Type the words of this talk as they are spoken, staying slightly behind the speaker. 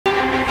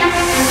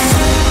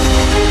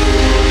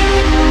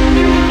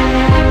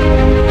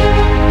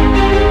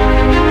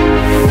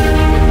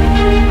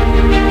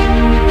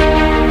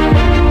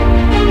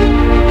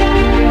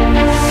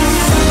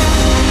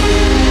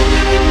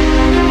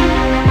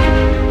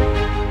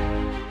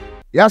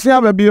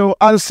Yasia babio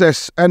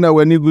answers and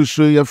when you go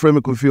so your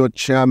friend could feel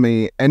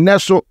charming and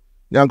that's so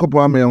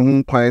Yankopon me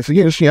hon kwan so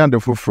yen sua de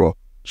foforo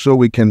so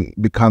we can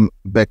become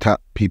better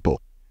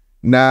people.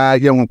 Na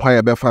yen kwan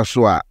ya befa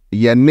so a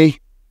ye ne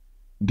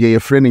de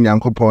your friend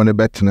Yankopon ne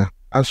betena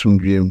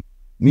asomdwem.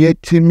 Ne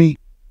yetimi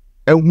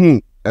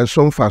ehu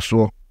esomfa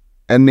so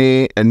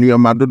ene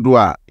enuama dodo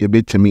a ye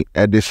betimi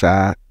ede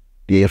saa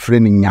de your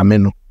friend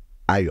nyame no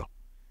ayo.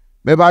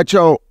 Beba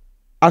cho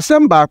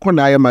asem ba ko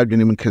na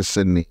ayemadwenim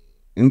kese ni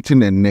nti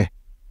nenne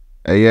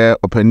eye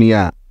opani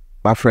a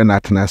ba friend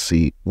atena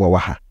si wo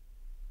ha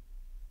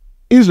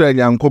Israel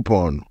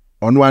Yankopon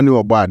ono ani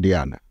obo ade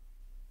ana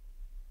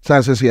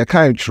sanse ye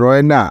kan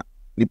tro na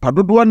nipa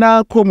dodo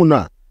na komu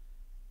na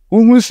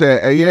uhu se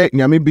eye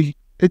nyame bi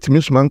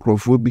etimi soma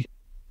nkrofo bi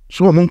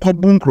so mo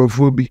nkwabu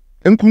nkrofo bi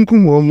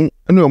enkunkum wo mu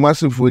ene o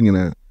masefo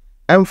nyina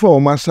emfa o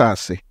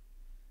masase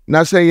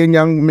na se ye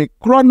nyame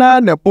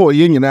krona na bo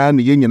ye nyina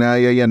na ye nyina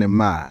ye ne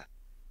ma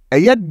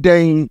eye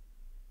den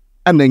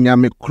ana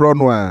nyame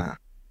krono a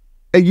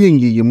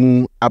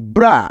eyenyiyimu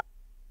abra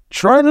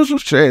try no so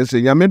say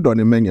nyame do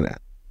ne manyina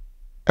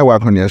e wa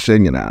konya se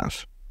nyina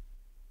as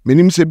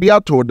menim se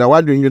bia to da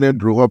wadwenwene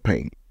dro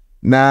hopen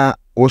na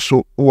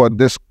also what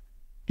this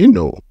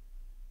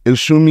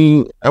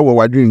esumi e wa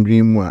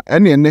wadwenwene mu a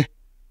ene ne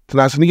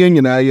trans ne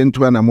nyina ye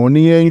ntu ana mo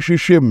ne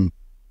yenhwehwem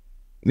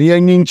ne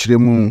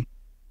yenyinkiremu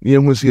ne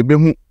yehu se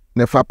behu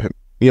ne fapem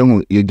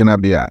yehu ye gina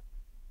bia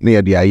ne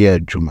ye de aye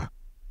adwuma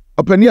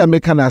opani a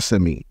meka na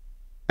asemi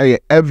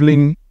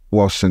Evelyn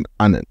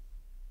thought-provoking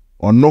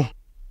or no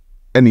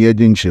any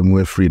agency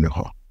mu free ne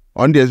ho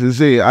on the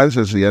say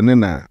answers ye ne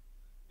na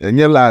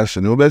enye last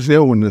no be say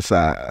won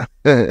sa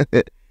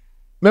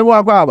me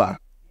wa kwa ba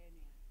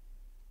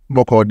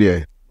boko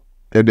de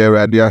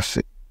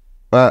radiase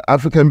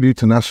African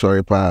beauty na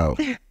sorry pa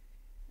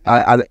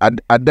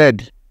I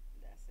dead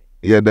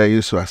yeah there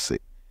you so say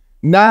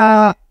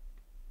na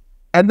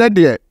and that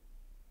there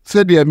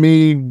said there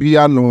me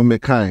bia no me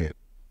kan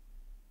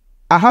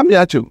aha me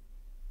achu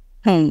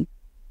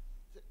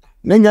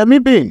Nenya mi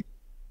bin.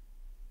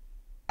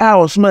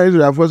 Osma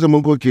Israel for some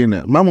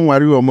Canaan. Mamu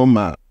wari o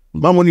mama.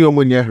 Mamu ni o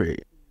mo nyehwe.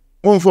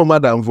 Mon for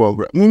madam for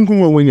gra. Munku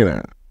mo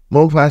nyina.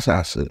 Mo fa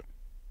asase.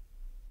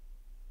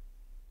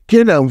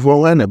 Canaan for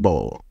one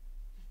ball.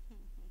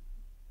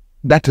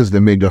 That is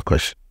the major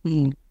question.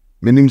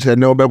 Menim say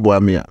no be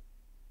boa me a.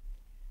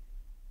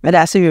 But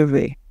I see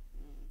you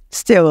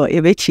still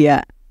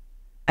ebechia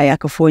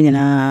ayakofo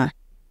nyina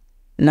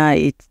na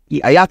it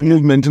ayak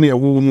movement ni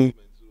ewu.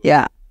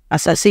 Yeah,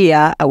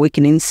 Assassia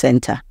Awakening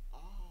Center.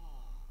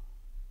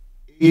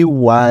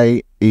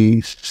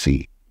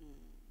 AYAC.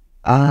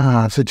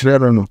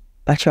 So no.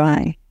 That's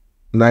right.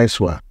 Nice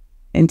one.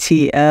 And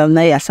see,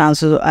 na ya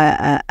sounds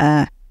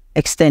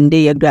extend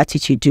your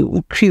gratitude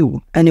to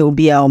crew, and it will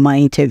be our my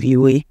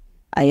interview.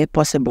 Aye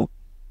possible.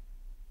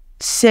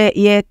 Say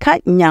ye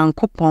kat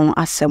Nyankopon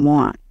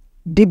asemo a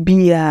de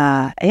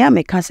bia eya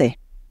meka say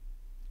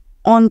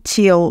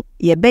until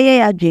ye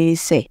beye adwen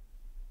say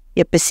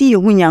ye pesi ye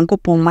hu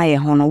Nyankopon ma ye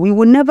ho no, we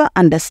will never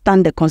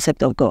understand the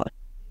concept of God.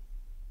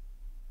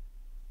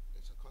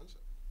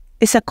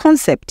 It's a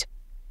concept.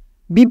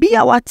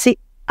 Bibia wate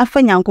afa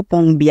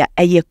Nyankopon bia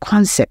eye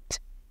concept.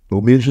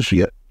 Obi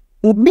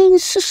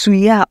nsusu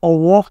ya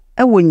owo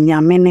ewo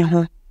nyame ne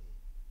ho.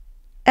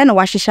 E na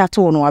wahwehwa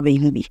to no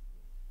abehu bi.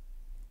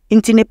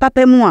 Nti ne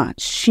papa mu a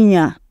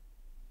sua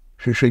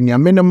hwehwe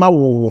nyame ne ma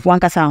wo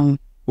wankasa ho.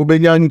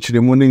 Ubenya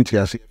nchiremu ne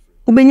ntiase.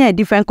 Ubenya a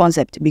different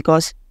concept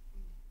because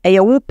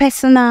your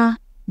personal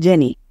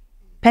journey,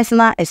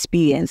 personal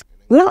experience.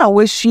 We don't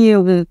always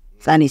share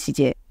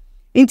sanity.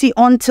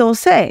 Until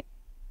say,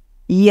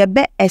 ye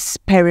be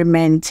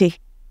experimenting.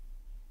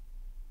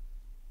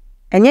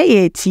 And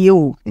ye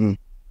tiyo. And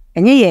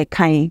ye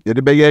kind. Ye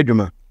de be ye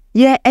juma.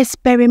 Ye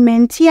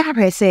experiment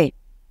ya say.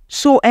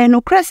 So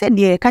no crese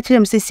de catch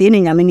them say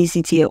in your mini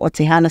city or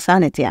tehana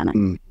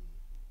sanitiana.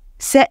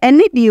 Say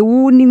any de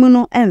woo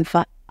nimuno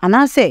emfa. And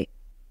I say,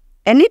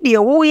 any de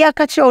woo ya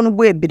catch on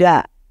way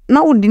bida.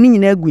 Na wo dini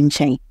nyina agu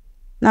nchen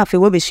na afi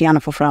wo besua no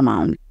fofra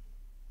ma on.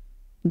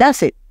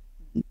 That's it.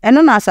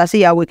 Eno na asase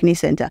ya Awakening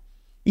Center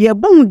ye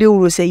bon de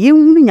wuro se ye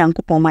hu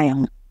Nyankopon ma ye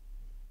ho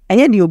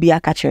enye de obi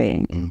aka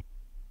kire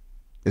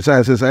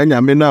esa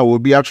nyame na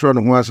obi atro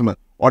no ho asema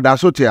oda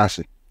so te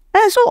ase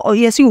so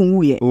oye si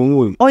onwu ye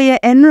oye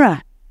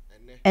enra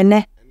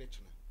ene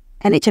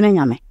chene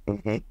nyame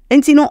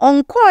enti no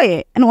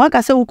onkoye eno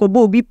waka se wo ko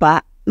bo obi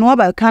pa no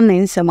waba kan na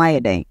nsem aye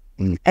den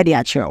e de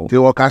akire te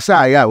wo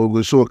kasa ya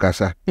woguso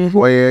kasa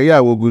oye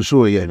ya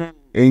woguso ye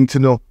enti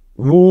no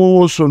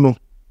wo so no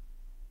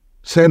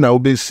say na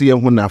obesi e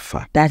hu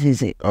nafa. That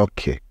is it.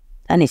 Okay.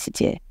 That is it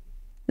here.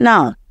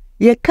 Now,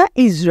 ye ka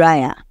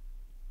Israel.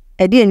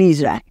 E de ni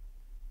Israel.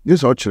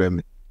 This all chere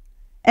me.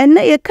 And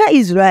ye ka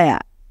Israel.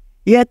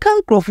 Ye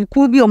kan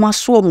krofuku bi o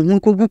maso mo hu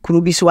ko gu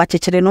kuro bi so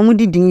akekere no mo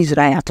di din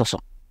Israel atoso.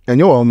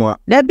 Enye wo mo a.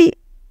 That be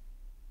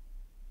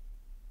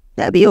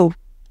oh.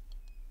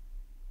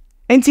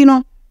 And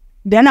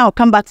then I'll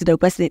come back to the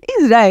question.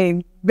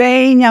 Israel, be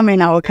nyame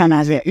na o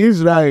kana say.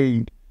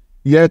 Israel.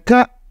 Ye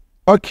ka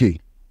Okay.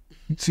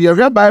 See,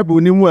 your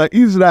Bible ni mu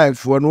Israel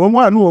for no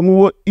one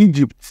who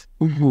Egypt.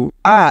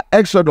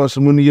 Exodus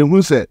muni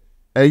who said,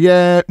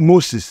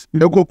 Moses,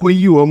 Ekoko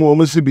yi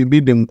omo si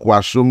bibi de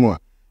nkwaso mu a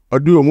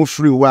odu omo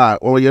free wa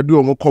or ye do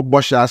omo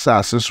kobosha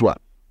asase so a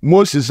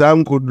Moses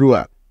ankodru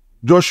a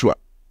Joshua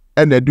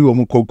and edu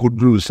omo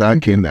kokodru sa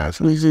Canaan.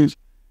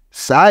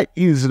 Sa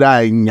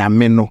Israel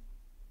nyame no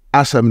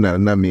asem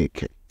na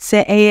make.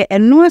 Se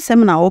eno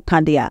asem na wo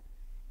ka de a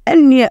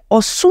enne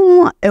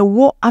osom a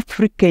ewo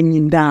Africa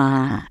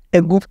nyinda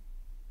egu.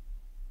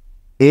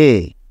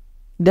 The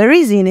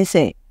reason is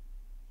say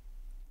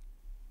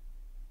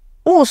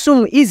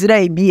Osum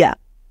Israel bia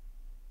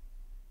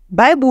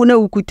Bible na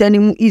ukutani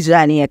mu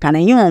Israel ne kana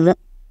nyomo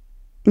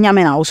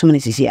nyame na osum ne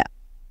sisia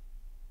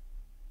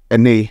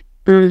ene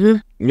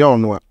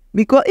nyono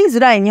because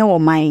Israel nye wo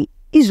man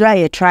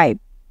Israel a tribe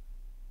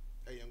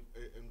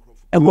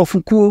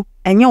egofuku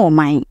enye wo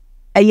man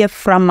eye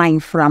framan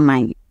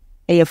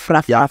eye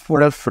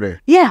frafra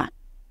yeah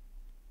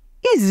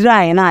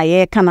Israel na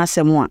ye kana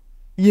semo a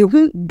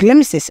yehu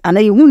glimpses ana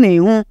yehu na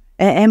yehu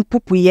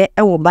empopuye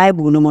wo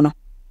Bible no mo no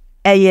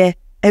eye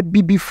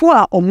bibifo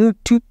a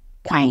omutu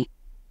kwan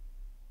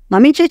na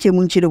me cheche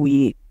mu nchire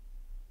wiye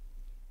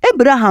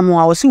Abraham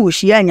a wose wo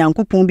hia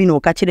Nyankopon bi na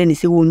oka kire ne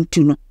se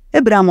wontu no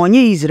Abraham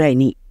onye Israel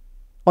ni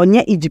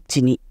onye Egypt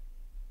ni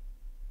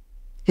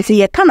ese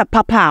ye kana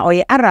papa a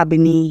oye Arab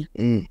ni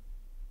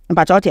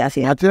mpacha ote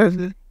ase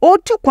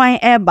otu kwan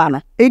eba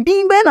no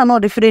edin be na no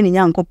de fere ni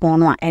Nyankopon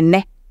no a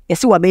enne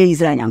yesi wa be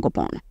Israel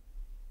Nyankopon no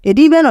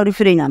edin be na de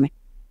fere nyame.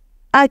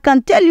 I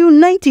can tell you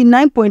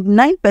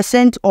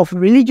 99.9% of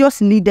religious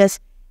leaders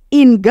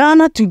in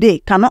Ghana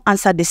today cannot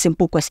answer this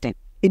simple question.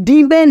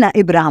 Edimbe na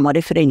Abraham or the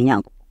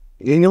yango.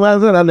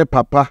 Yenyewaza na ne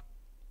papa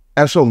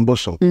eso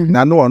mboso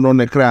na no ono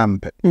ne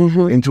krampe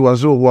into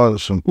wazo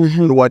wonso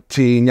no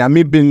wati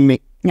nyame binni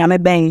nyame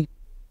ben.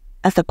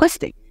 That's the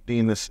question.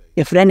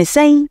 Your friend is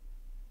saying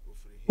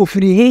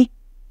ofiri he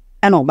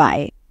and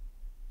obae.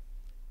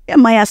 E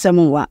maya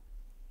semuwa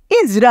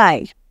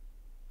Israel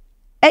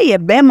eye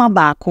bema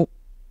baako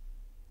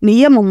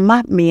ni ye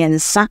mumma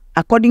miensa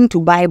according to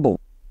Bible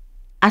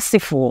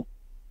asifo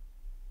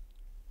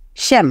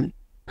Shem,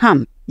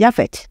 Ham,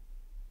 Yafet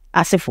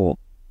asifo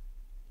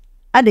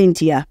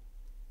adentia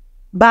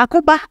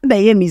baako ba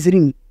beye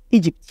Mizrim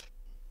Egypt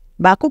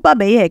baako ba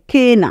beye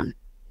Canaan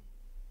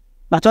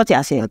batote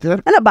ase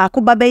na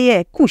baako ba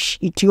beye Kush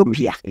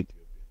Ethiopia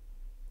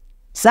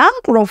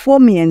sankrofo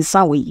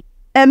miensa we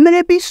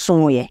emre bi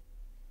sonye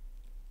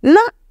na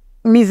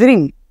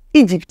Mizrim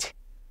Egypt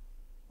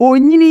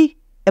onyini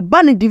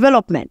ebani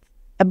development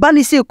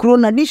ebani se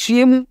krona ni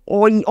hwiem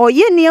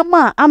oye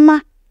niema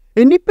ama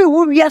enipe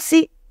wo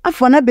wiase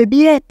afana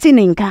bebi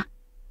etininka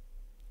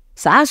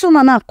saa so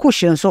na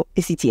Kush nso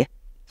esitie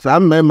saa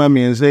mema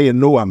miense ye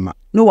no ama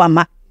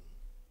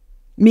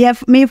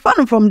me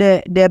fan from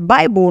the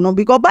Bible no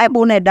because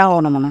Bible na da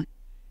hono no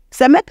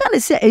se meka ne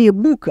se a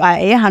book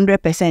a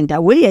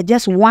 100% we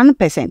just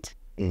 1%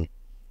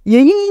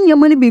 ye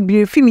nyamani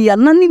bebi fimi ya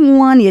nani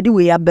nwa na ye de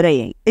we ya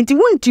breye enti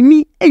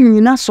wontimi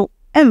enwina so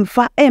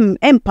emfa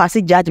pass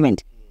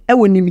judgment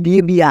ewo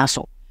nimdie bia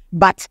so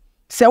but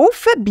se wo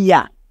fa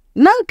bia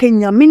na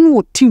nkanyame no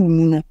otiwu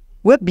no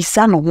we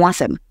bisa no ho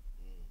asem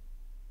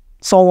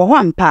so wo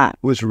ampa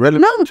was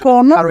relevant to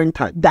current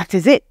time. That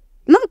is it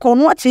na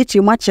nkono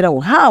acheche ma kire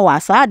wo how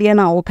asade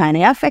na wo kan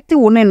na affect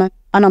wo ne no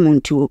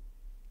anamontuo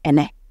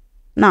ene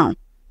now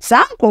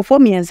sa nkofo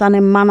miensa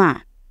ne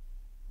mana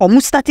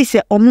omu stati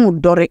se omu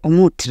dore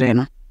omu tre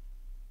no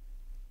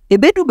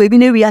ebedu bebi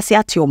na wiase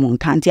ate omu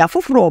nkanti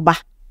afoforo oba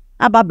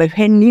aba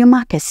behwe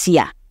niema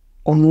kesia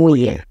omu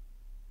ye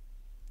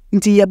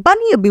nti ye ba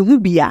ne ye behu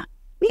bia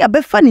ne ya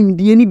befa ne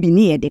ndie ni bi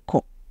ne ye de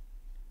ko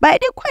ba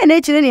de kwa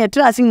na kire ne ye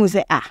tra ase hu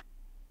se na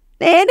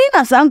edi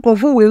na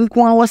sankofo we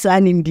nko a wo sa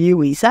ne ndie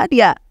we sa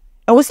dia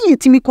e wo se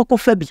yetimi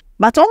kokofa bi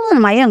but omu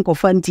ma ye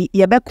nkofa nti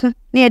ye beko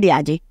ne ye de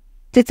age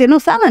tete no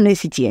sana na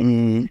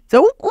sitie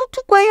so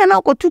utu kwa ya na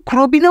okotu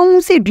krobi na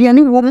hu se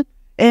duane wo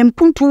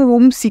mpuntu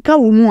wo sika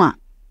wo mu a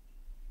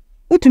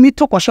utumi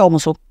to kwhye wo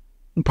so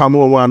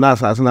mpamo wo na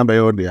asase na be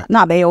yodia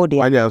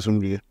wanya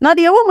asumdie na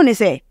de wo mu ne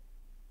se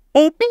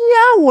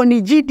obia wo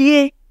ni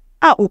gidie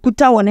a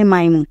okuta wo ne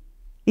man mu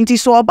nti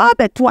so oba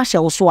beto ahye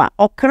wo so a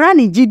okra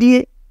ni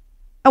gidie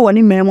e wo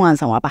ne man mu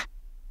ansa waba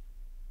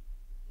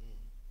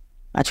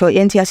acho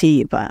yenti ase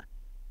yi pa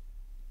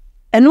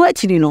eno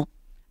achiri no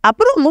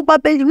apro mo ba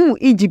be hu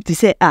Egypt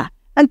se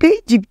anka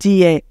Egypt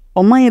ye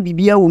oman ya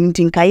bibia wo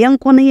mti nka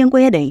yenko na yenko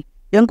yeden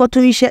yenko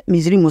to ihye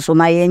Mizrim so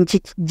na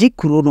yenchi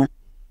jikuro no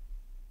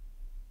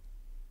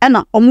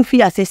ena omu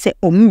fi asese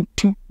omu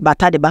tu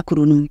bata de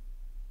bakuro no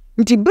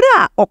nti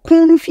bra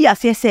okun no fi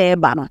asese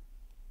eba no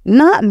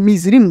na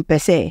Mizrim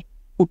pese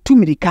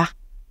otumirika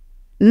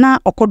na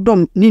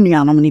okodom ni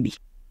nuanom ne bi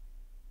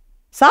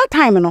sa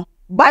time no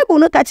Bible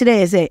no ka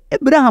kire ye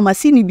Abraham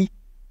asini bi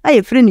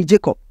aye frɛ ni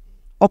Jacob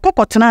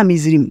okokotena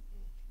Mizrim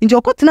nti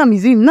okotena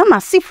Mizrim na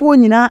masifo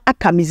nyina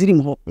aka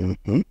Mizrim ho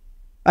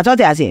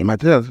atote ase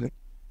materials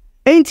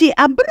enti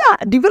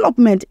abra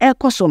development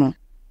ekoso no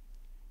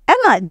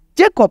ɛna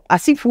Jacob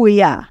asifo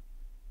yi a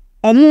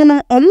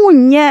ɔmo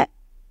nyɛ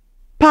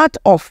part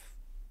of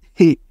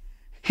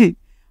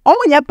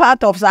ɔmo nyɛ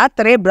part of saa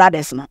 3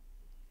 brothers no,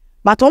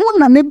 but ɔmo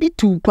nana bi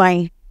tu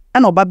kwan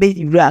ɛna ɔba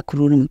bɛ wura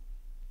kuro no mu.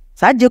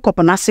 Saa Jacob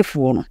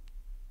n'asefo no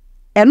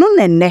ɛno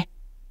nɛnɛ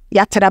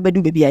yɛatrɛ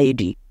abɛdu baabi a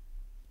yɛdi.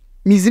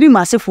 Misraim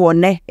asefo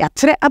nɛ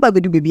yɛatrɛ aba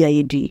bɛdu baabi a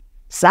yɛdi.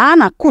 Saa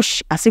na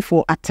Kush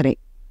asefo atrɛ.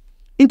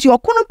 Nti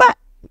ɔkono ba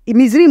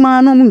Misraim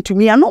ano mu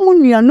ntumi ano mu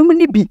nuanom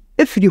ni bi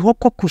efiri hɔ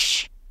kɔ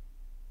Kush.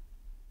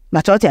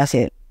 But what I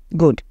say,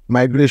 good.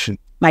 Migration.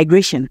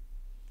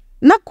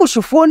 Na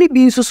Kushfo ni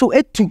bi nso so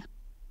etu.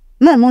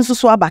 Na ɔno nso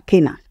so aba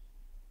Canaan.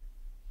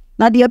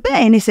 Na deɛ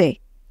bɛyɛ ne sɛ,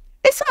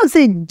 esan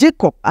sɛ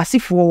Jacob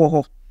asefo wɔ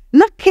hɔ.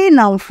 Na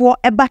Canaanfo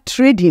eba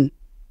trading.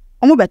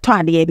 Omo beto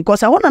adeɛ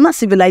because ɛhɔ na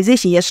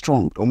civilization yɛ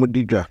strong. Omo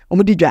di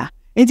dwa.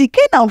 Nti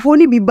Canaanfo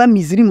ni bi ba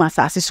Misraim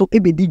asase so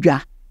ebedi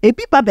dwa.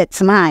 Ebi ba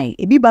betnae,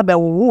 ebi ba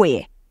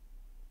bɛwowoɛ.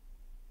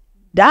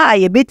 Da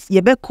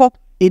yɛbɛkɔ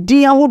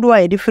edin ahodoɔ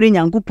a yɛde frɛ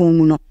Nyankopɔn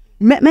mu no.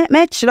 Me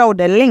kyerɛ wo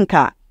the link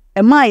a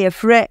ɛma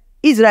yɛfrɛ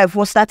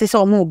Israelfo start sɛ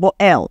ɔmo bɔ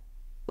El.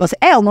 Because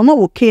El no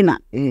wɔ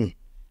Canaan.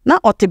 Na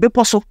ɔte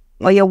bepɔ so.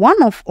 Ɔyɛ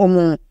one of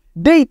ɔmo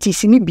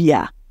deities ni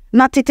bia.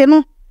 Na tete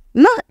no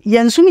na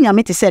yɛnsum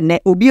nyame te sɛ nɛ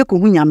obi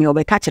ekohu nyame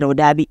ɔbɛka kyerɛ wo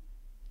daa bi.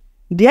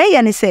 Deɛ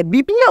yɛ ne sɛ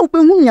bibia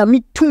wobɛhu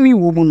nyame tumi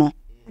wɔ mu no.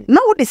 Na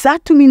wode saa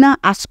tumi na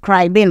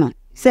ascribe no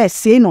sɛ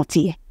sei no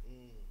teɛ.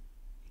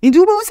 Nti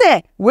wobɛhu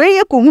sɛ wei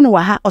yɛ kohu no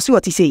wɔ ha ɔse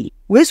ɔte sei.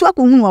 Wei so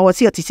akohu no wɔ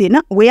ɔse ɔte sei.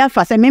 Na wei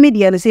afa sɛ meme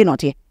deɛ no sei no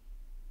teɛ.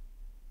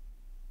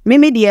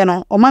 Meme deɛ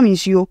no ɔma me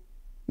nsuo.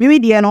 Meme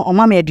deɛ no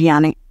ɔma me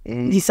aduane.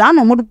 Nti saa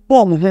na ɔmo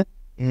bɔ mo ho.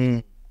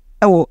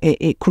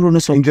 Ɛwɔ kuro no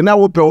so. Nti na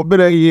wopɛ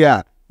obere yi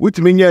a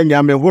wotumi nya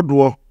nyame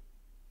hodoɔ.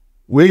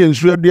 Wei yɛ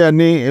nsuo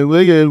aduane,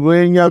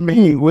 wei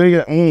nyame, wei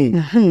yɛ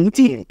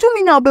nti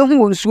tumi na ɔbɛhu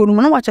wɔ nsuo no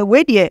mu na wakyɛ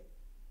wei deɛ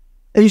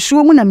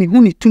nsuo mu na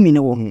mehu ne tumi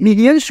no wɔ.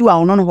 Mehia nsuo a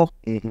ɔno no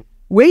hɔ.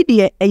 Wei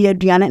deɛ ɛyɛ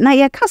aduane na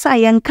yɛkasa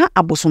yɛnka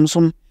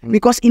abosomsom.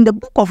 Because in the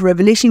book of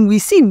Revelation we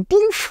see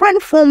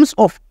different forms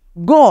of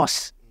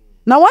gods.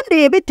 Now one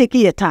day ebe take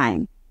your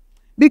time.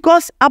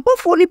 Because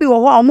abofo ni bi wɔ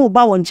hɔ a ɔmo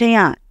ba wɔn nkyɛn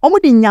a ɔmo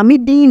de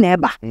nyame din na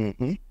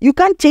ɛba. You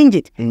can't change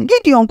it.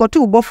 Gideon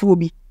kɔto bɔfo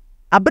bi.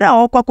 Abra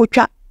a ɔkɔ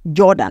akɔtwa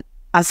Jordan.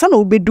 Ansa na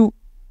obedu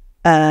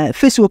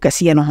fesuo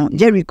kɛseɛ no ho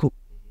Jericho.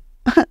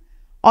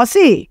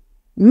 Ɔse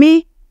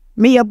me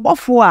yɛ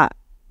bɔfo a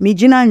me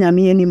gyina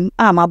nyame anim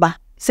a maba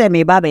sɛ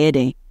me ba bɛyɛ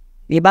den.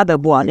 Me ba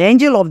bɛboa. The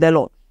angel of the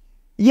Lord.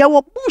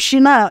 Yɛwɔ bush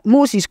na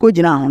Moses ko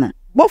gyina ho no.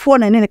 Bɔfo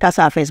na ne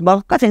kasa first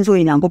but ka ten so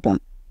Nyankopɔn.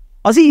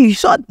 Ɔse you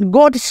saw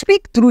God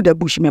speak through the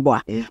bush me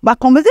boa. But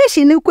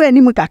conversation ni ko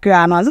anim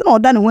kakra no ansa na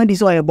ɔda ne ho adi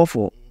sɛ ɔyɛ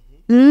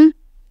bɔfo.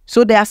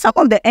 So there are some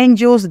of the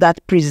angels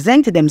that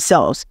present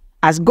themselves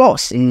as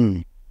gods.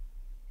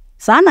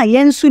 Sana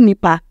yensu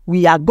nipa,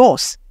 we are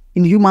gods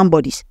in human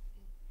bodies.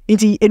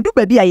 Inti edu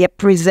baby a ye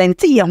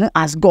present ye ho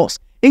as gods.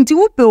 Inti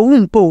wupe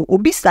wumpo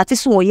obi start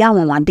so ya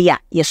wonwade a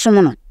ye som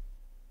no.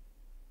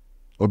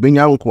 Obi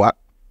nya nkwa.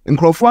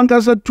 Nkrofo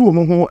ankasa tu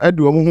omo ho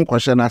adu omo ho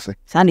kwahye na ase.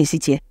 Sana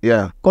esitie.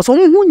 Yeah. Cause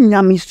omo ho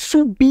nyame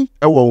so bi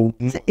ewo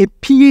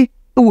epie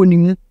ewo ni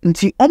mu.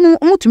 Inti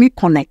omo tumi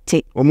connect.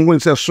 Omo ho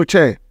se so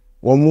che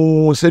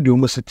omo se di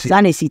omo seti.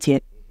 Sana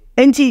esitie.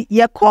 Inti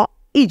ye ko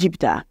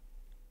Egypt a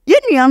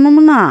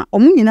yenuanom na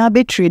omo nyina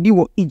be trade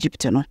wo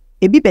Egypt no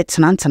ebi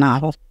betena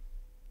ho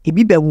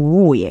ebi be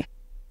wuye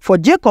for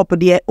Jacob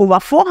there over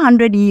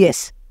 400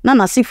 years na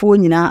nasifo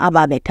nyina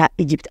aba beka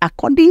Egypt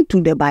according to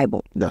the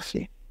Bible. That's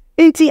it.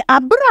 Enti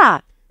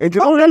abra enti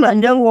no na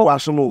nyanwo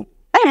kwasom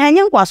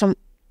enye nkwasom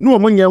no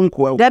omo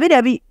nyanko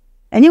dabi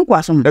enye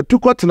nkwasom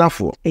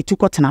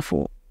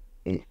etukotenafo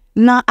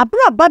na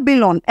abra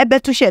Babylon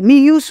ebeto she me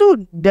use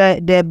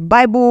the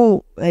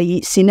Bible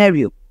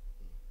scenario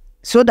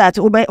so that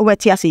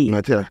obetia say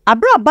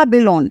abra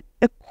Babylon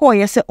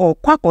ekoye se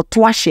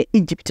okwakoto ahye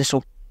Egypt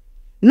so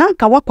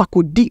nanka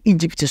wakwakodi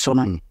Egypt so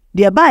no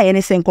de ba ye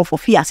ne se nkofo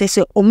fi ase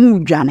se omu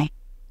dwane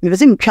me be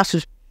se ntwa so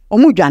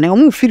omu dwane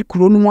omu firi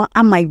kuro no mu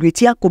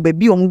migrate akoba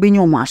bi omu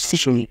benya omu ase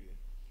so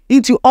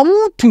into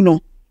omu tu no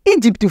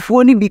Egypt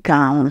fo ni bi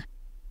kan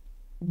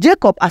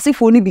Jacob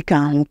asifo ni bi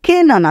kan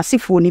Canaan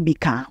asifo ni bi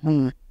kan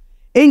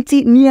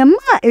enti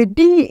niema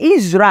edi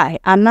Israel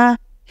ana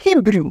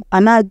Hebrew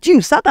and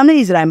Jews. Satan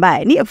Israel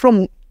by near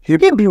from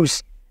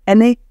Hebrews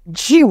and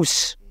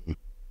Jews.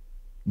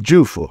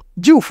 Jew for.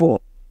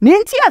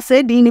 Ninti a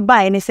said in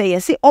by and say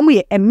yes,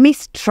 only a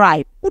mixed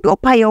tribe. Would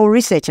open your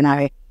research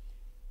now.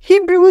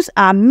 Hebrews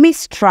are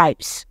mixed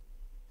tribes.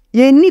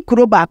 Ye ni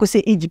kuroba ko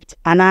say Egypt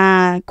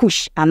and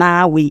Kush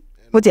and we.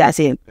 What I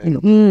say?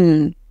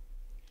 And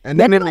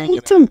then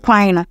two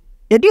quina.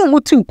 You do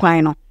two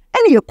quina.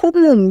 And you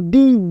couldn't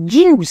be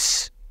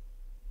Jews.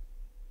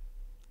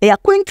 They are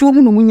going to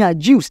munya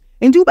Jews.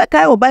 And you back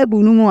our Bible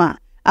no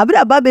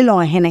abra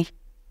Babylon hene.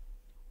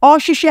 Or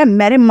she share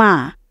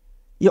merima.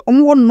 Your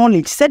own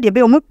knowledge said you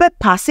be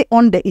pass it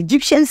on the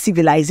Egyptian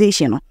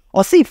civilization.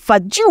 Or say for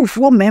Jew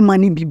for me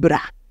money bibra.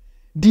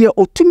 Dear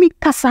otumi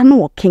kasa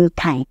no king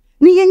kind.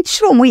 Ni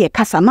yenchiro mo ye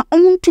kasa na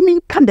omuntumi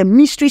nka the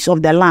mysteries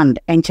of the land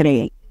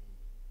enchire.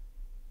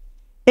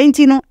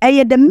 Enti no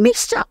the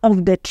mixture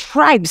of the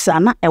tribes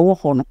na ewo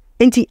ho no.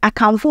 Enti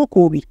akamfo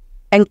ko bi,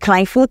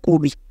 enkranfo ko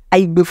bi,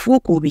 ayigbefo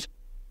ko bi.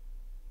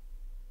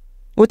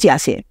 Oti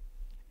ase.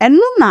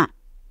 Eno na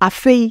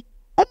afei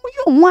omo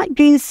ye omo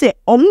adwen se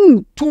omo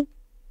ntu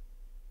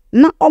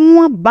na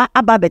omo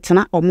aba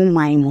betena omo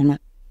man mu no.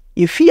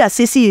 If you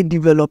assess you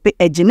develop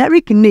a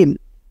generic name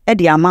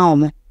the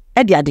amount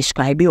the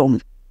describe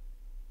omo.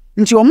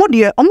 Nti omo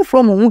de omo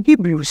from omo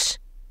Hebrews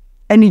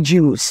any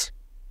Jews.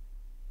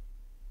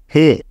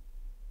 Hey.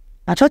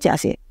 I thought you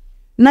say.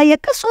 Na ye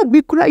kaso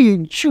bi kura ye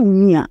Jew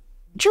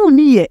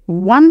ni ye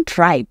one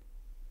tribe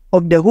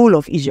of the whole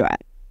of Israel.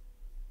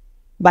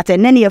 But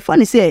then ye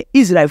funny say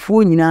Israel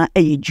fo nyina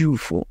ye Jew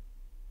fo.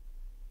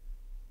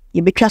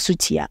 Ye betwa so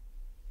tia.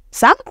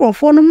 Sam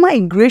krofo no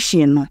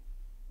migration no.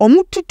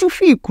 Omu tutu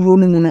fi kuro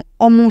no no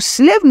omu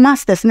slave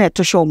masters na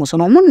to show omu so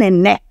no omu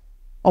nenne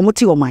omu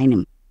ti oman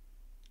nim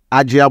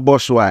agye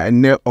aboso a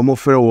enne omu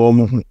fere wo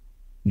omu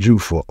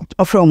Jewfo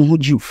ofre omu hu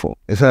Jewfo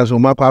esa so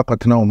makwa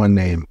akotena oman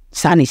name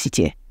sane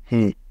sitie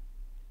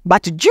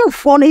but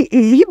Jewfo no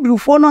Hebrew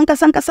fo no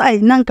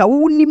nkasa nanka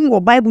wo nim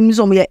wo Bible ni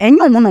so omu ye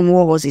enyo omu no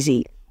wo ho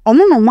sisi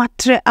omu no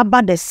matre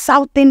about the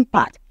southern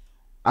part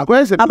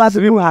akwese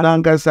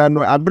nankasa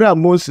no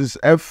Abraham Moses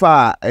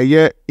efa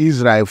eye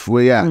Israel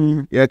fo ya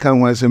ye kan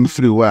wansem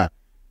free wa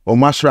o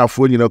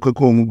masrafo nyina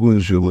kokko omugu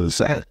nsuo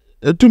sa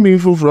etumi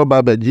fufuro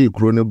baba ji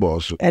kro ne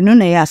boss eno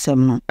na ya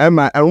asem no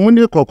ema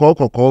enwoni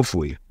kokko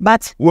fo ye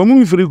but wo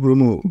mu free kro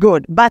no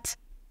good but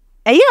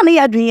eye na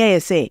ya dwen ye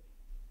say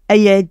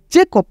eye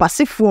Jacob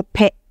asefo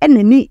pe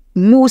enani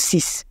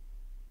Moses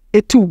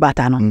etu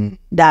bata no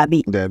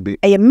dabi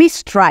eye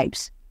mixed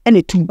tribes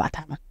ene tu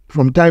bata no.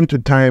 From time to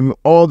time,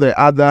 all the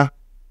other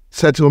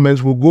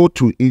settlements will go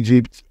to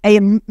Egypt.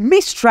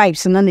 Mixed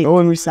tribes, no.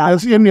 I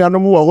see any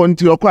animal or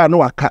hunting or quite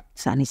no cat.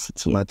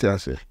 Sanity.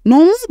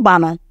 No,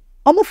 banner,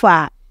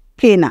 omofa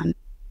Canaan.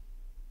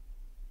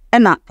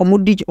 Ena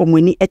omudi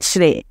omweni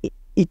etre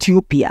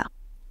Ethiopia.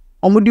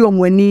 Omudi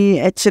omweni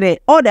etre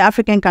all the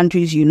African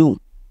countries you know.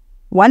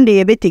 One day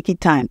you be take it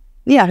time.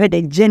 Ni I heard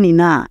a journey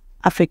na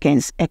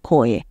Africans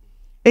ekoye.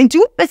 Enti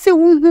u pese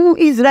hu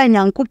Israel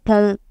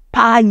nyankopon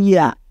pa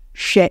ya.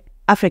 Share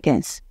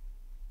Africans.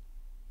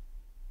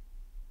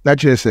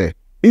 That you say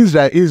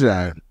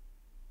Israel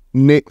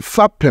ne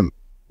fapem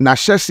na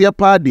hyesia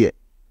pa de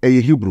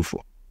eye Hebrew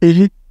fo.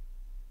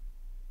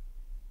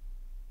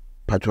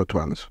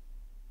 Patriots.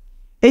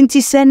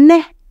 Enti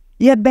sene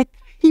ye be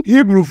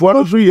Hebrew fo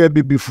no so ye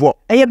be before.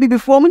 Eye be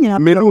before mu nyina.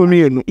 Me no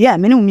mienu. Yeah,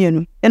 me no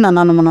mienu. E na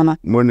nana.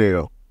 Mo ne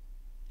yo.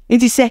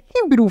 Enti se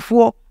Hebrew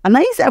fo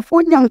ana Israel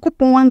fo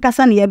nyankopon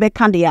wankasa ne ye be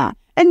ka de a.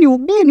 Eni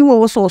obi ni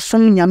wo so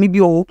som nyame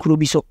bi o kuro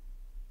bi so.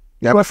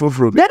 Ya ba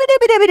foforo.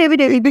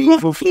 Debi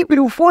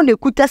Hebrew fo ne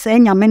kuta se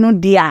nyame no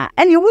de a.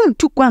 Eni wo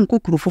ntu kwa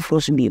nkokuro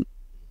foforo so bi.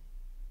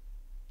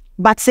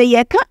 But say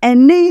ye ka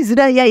ene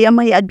Israel ya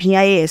ma ya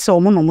dua ye se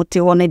omo no mote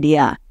ho ne de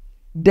a.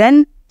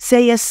 Then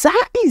say ye sa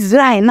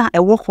Israel na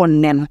ewo ho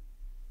ne no.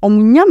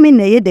 Omo nyame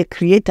na ye the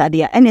creator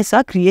de a. Ene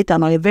sa creator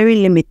no very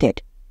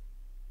limited.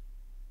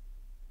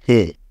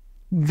 Hey.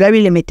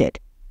 Very limited.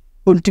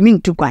 Ontumi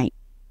ntu kwan.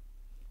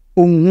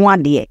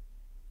 Onwade.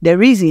 The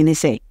reason is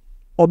say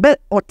obe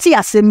oti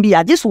asem bi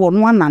a just won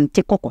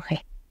nante kokohe.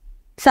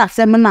 Sa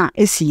asem na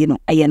esi no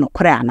eye no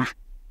kore ana.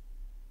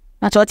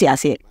 Na choti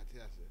ase.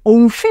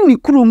 Onfini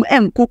kurum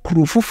enko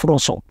kuru fufuro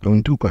so.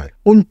 Ontu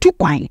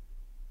kwan.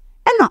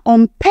 Ena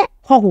onpe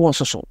hoho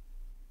so.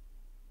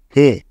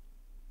 Hey.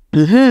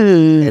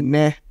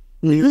 Ene.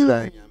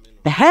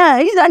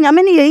 Isa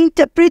nyame ne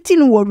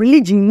interpreting wo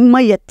religion ma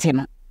yete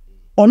no.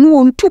 Ono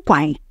ontu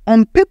kwan,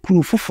 onpe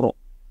kuru fufuro.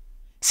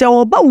 Se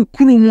oba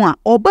ukuru mu a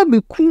oba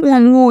beku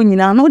won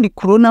nyina no de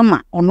corona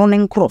ma ono ne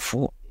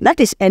nkrofo. That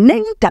is an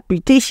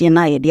interpretation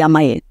na ye de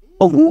amaye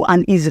of who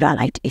an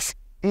Israelite is.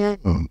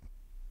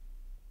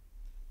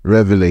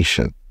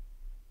 Revelation.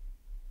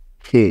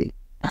 Hey.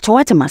 That's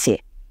what I say.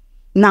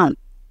 Now,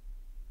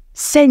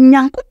 se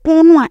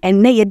nyankopon no a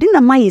enne ye de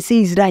na ma ye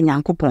se Israel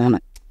nyankopon no.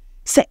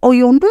 Se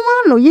oyondo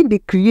no ye the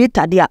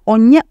creator there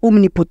onye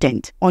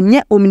omnipotent,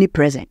 onye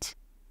omnipresent.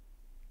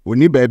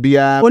 Oni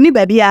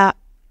babia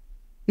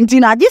nti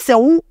na agye se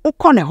wo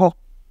kone ho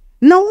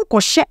na wo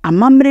kohye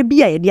amamre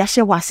bi a ye de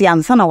ahye wase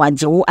ansa na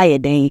wagye wo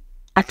ayeden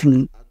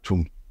atum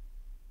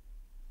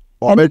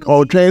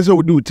o train so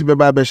do ti be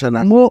ba be hye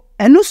na mo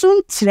enu so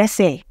ntire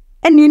se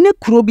eni ne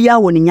kuro bia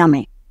wo ni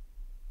nyame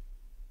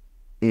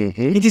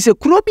nti se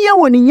kuro bia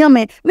wo ni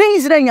nyame na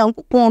Israel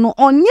nyankopon no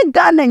onye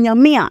Ghana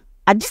nyame a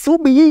agye se wo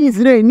be ye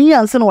Israel ni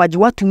ansa na wagye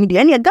watum de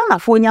eni Ghana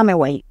fo nyame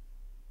wai.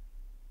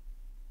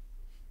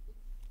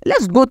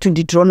 Let's go to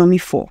Deuteronomy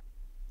 4.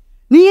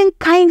 Niyen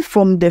kind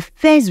from the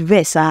first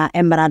verse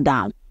emra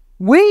down.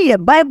 When your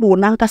Bible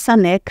nankasa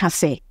na eka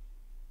se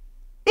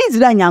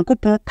Israel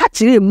nyankopon ka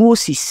kire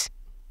Moses.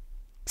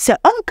 Se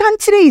onka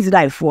kire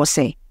Israel fo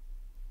se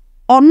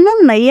ono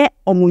na ye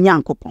omu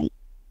nyankopon.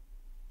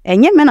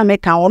 Enye me na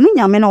meka ono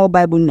nyame na o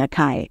Bible na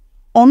kai.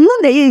 Ono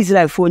na ye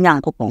Israel fo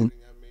nyankopon.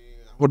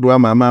 What do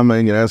mama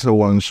in your answer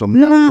one some?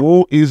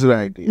 Oh,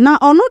 Israel. Na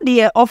ono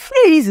de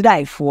ofre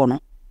Israel for no.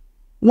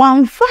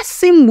 Wan fa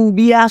symbol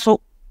bia so.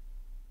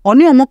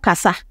 Ono omo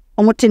kasa,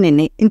 omo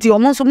tenene. Nti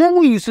omo so mo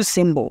use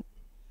symbol.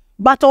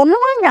 But ono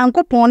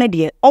Nyankopon ne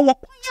de owo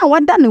kwanya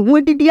wada ne ho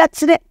adidi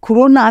akyere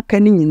corona aka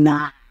ni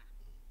nyina.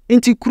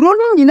 Nti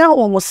corona nyina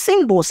omo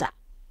symbols a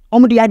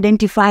omo de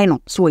identify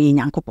no so ye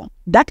Nyankopon.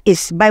 That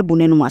is Bible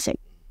ne no ase.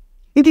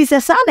 It is a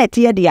sanet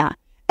ye dia.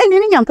 Eni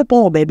ni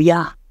Nyankopon oba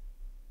bia.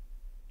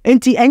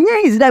 Enti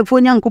enye Israel fo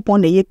Nyankopon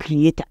na ye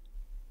creator.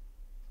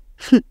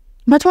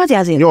 But what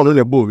you say? You know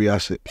the boy we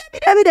say.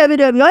 David.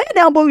 You know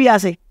the boy we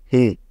say.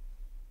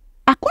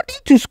 According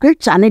to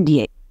scripture ne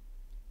de.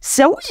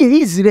 Se wo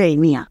ye Israel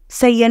ni a,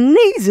 se ye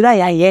ne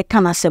Israel ye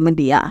kana asem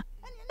de a.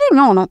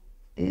 No.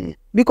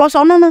 Because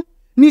ono no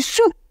ni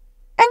su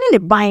ene ne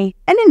ban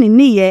ene ne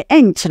ni ye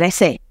enkyere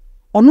se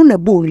ono na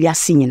bo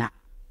wiase nyina.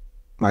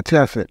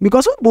 Matias.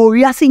 Because bo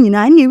wiase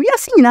nyina ni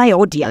wiase nyina ye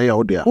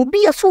odia. Obi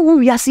ye so wo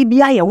wiase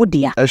bia ye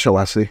odia. E hwe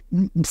wase.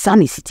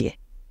 Sane sitie.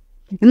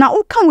 Na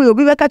o kan we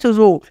obi be ka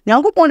chozo.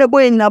 Nyankopon de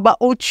boy nyina ba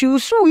o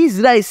choose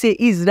Israel say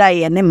Israel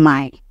ye ne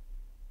man.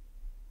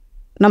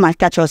 Na ma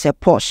catch us a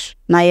posh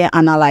na ye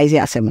analyze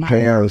asem na.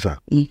 Answer.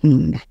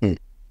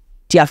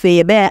 Ti afa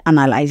ye be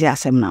analyze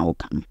asem na o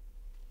kan.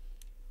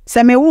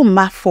 Se me wo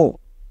ma for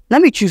na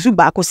me choose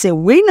ba ko say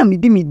we na me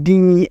di me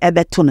din e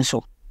beto ne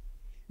so.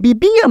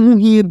 Bibia mu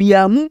hie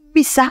bia mu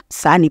bisa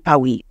sa nipa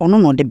we ono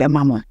no de be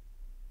ma mo.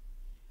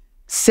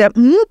 Se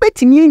mu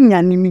betimi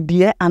nya ni me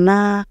die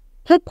ana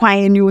ho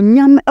kwan ni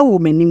onyam e wo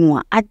manimu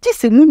a agye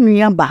se mu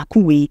nua ba ko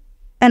we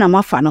e na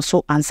mafa no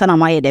so ansa na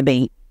ma ye de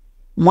ben.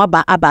 Mo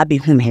ba aba be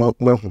hume.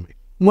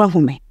 Mo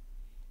hume.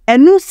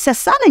 Enu se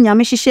sa na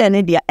nyame hihye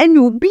ne dia ene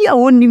obi a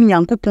onim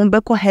Nyankopon be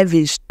ko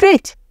heaven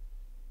straight.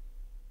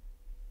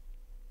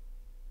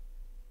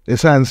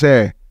 Esan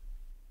say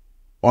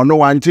ono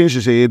wantin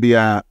hihye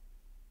bia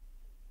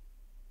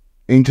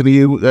into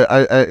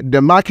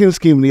the marking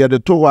scheme near the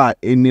tower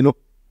in you know.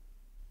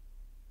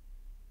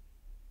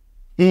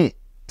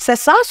 Se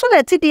sa so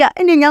na ti dia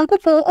ene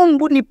Nyankopon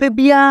ombu nipa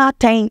bia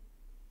tan.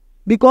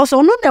 Because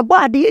ono ne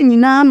body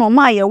nyina no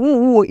ma ye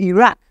wo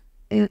Iraq.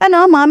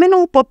 Ana ma me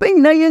no papa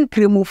nyina ye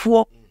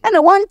nkremufo.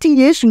 Ana wanti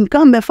Yesu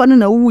nkan be fa no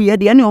na wu ye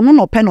de ne ono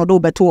no pe no do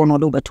beto no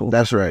do beto.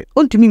 That's right.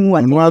 Ontumi mu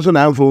ate. No aso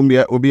na amfo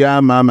bia obi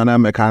ama na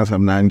me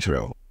kansam na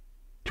nkyerɛ.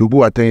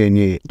 Tubu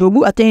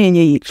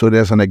atenye. So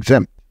there's an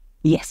exempt.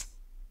 Yes.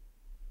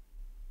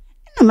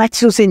 Na ma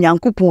kyerɛ sɛ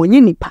Nyankopon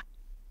onye nipa.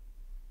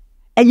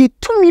 Eye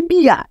tumi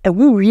bia e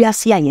wu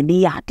wiase a ye de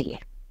ya ade.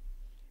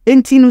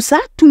 Enti no sa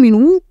tumi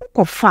no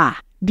ko fa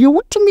de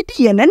wotumi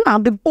di ye na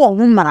de bo ho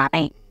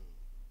marane.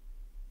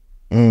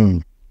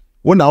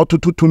 Wona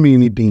otutu tumi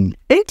ni din.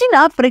 Enti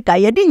na Africa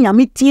ye di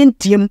nyame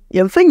tientiem,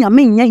 ye mfa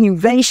nyame nya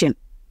invention.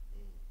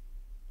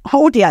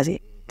 How do you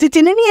say?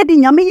 Titini ye di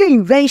nyame ye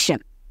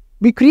invention.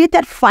 We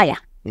created fire.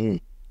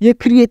 You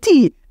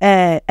create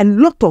a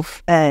lot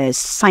of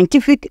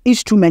scientific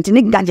instruments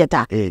in gadget.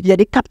 You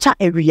de capture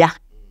area.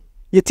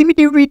 You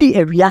timidi ready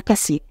area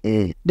kasi.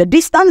 The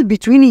distance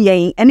between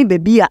ye and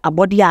baby a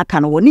body a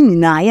can woni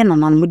nyina ye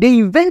nanan they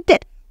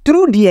invented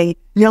through the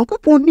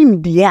Nyankopon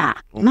nim dia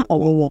na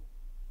owo.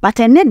 But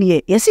ene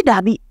de ye si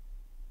dabi.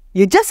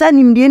 You just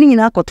anim de ni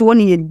nyina koto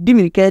woni ye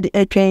dimirike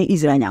etwen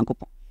Israel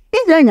Nyankopon.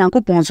 Israel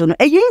Nyankopon so no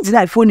e ye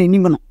Israel fo na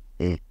nim no.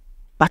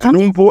 But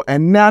Numpo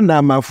and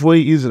Nana mafo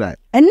Israel.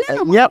 And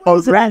yeah,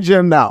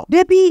 Israel now.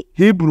 Debi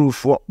Hebrew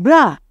for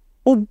bra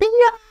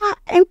obia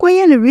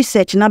enkoye ne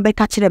research na be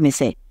ka kire me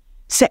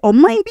se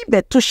oman bi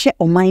beto hye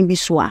oman bi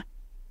so a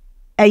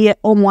eye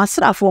omo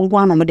asrafo nko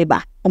anom de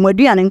ba omo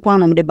aduane nko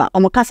anom de ba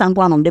omo kasa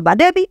nko anom de ba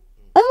debi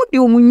omo de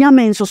omo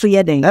nyame nso so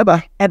ye den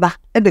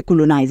ebe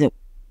colonize.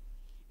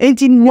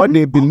 And what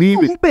they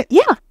believe it.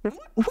 Yeah,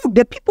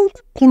 the people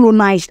who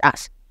colonized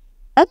us.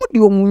 Omo de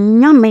omo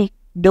nyame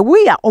the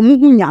way a omo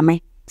hu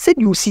nyame said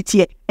you sit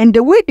here and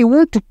the way they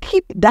want to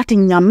keep that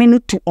nyame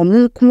to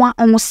omo nko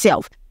omo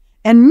self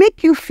and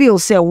make you feel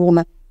say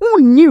woman who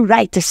knew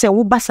right to say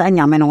wo basa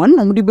nyame no one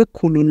omo de be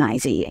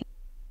colonize ye.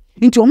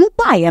 Into omo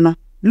pa no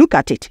look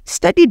at it,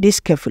 study this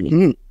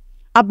carefully.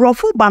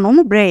 Abrofo ba no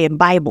mo bre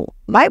Bible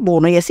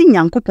no yesi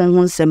Nyankopon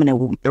ho nsem na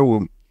wo.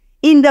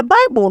 In the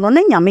Bible no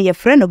na nyame ye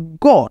friend of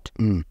God.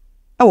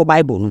 Ewo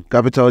Bible no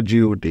capital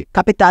God.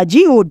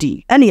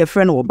 And ye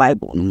friend of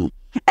Bible no.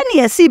 And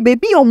ye see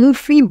baby omo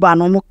fi ba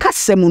no mo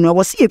kasem no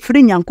wo se ye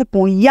friend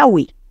Nyankopon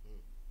Yahweh.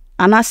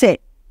 And I say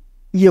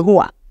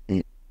Yehoah.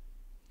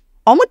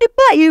 Omo de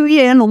ba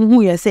ye no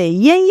hu ye say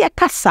ye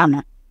kasa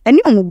no. Eni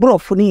omo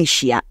brofo no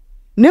ehia.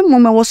 Ne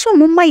moma wo so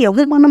moma ye ho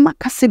na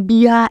makase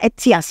bia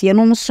etiase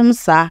no som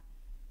sa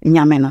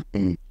nyame no.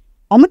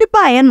 Omo de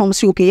ba ye no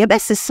so okay ye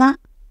besesa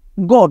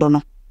God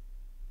no.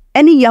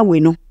 Eni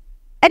Yahweh no.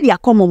 E de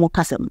akomo mo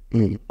kasem.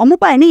 Omo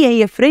ba ne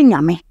ye frɛ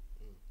nyame.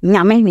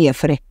 Nyame ne ye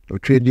frɛ.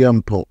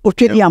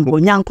 Otwediampo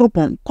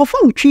Nyankopon. Kofo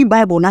utwi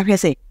Bible na hwɛ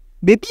sɛ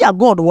bebi a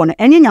God wɔ no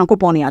enye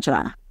Nyankopon ne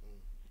akyerɛ.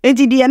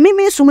 Enti de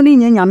meme som ne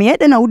nyame e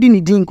de na wodi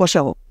ne din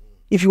kɔhyɛ ho.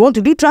 If you want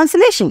to do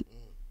translation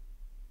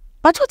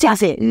But what you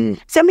say?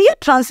 Say me a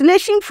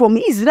translation from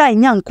Israel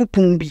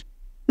Nyankopon bi.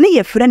 Ne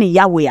ye friend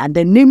Yahweh, and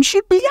the name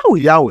should be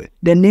Yahweh. Yahweh.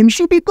 The name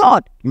should be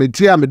God. Me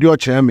tia me dio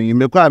chemi,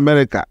 me kwa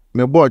America,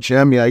 me bo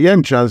chemi a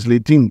yen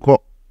translating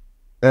ko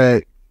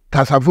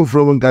kasafu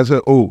from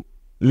kase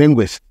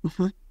linguist.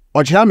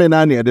 O chemi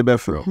na ne de be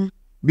fro.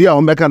 Bi a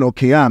ombeka no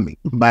kiami,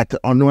 but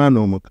ono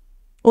ano mo.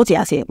 What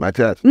you say?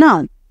 Matter.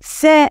 Now,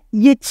 say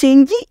ye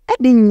change e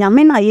de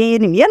nyame na ye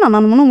nim. Ye na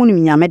no mo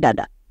nim nyame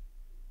dada.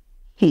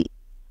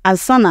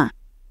 Ansana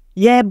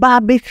ye ba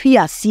be fi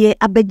ase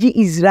abeji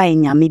Israel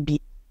nyame bi.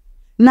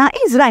 Na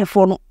Israel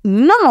for no,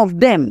 none of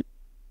them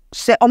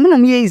say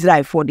omunom ye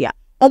Israel for dia.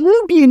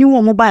 Omu bi ni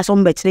wo mo ba so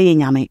mbekire ye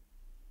nyame.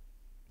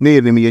 Ne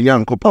ye me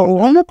Nyankopon.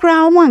 Omu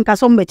kra omu anka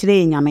so mbekire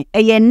ye nyame.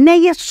 Eye ne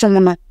ye som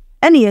no.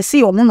 Ene ye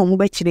say omunom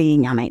bekire ye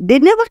nyame. They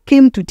never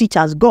came to teach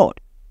us God.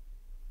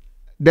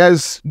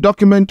 There's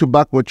document to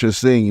back what you're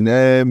saying.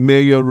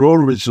 Mayor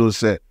Rollridge will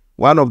say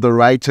one of the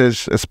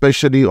writers,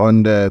 especially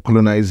on the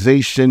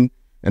colonization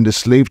and the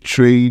slave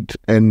trade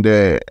and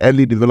the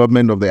early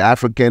development of the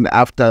African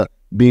after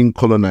being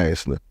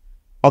colonized.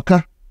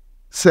 Okay,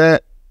 say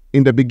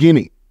in the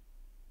beginning,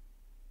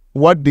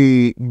 what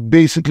they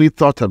basically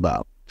thought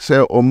about, say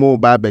Omo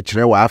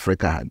Babechre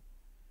Africa had.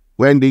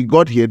 When they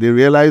got here, they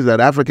realized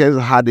that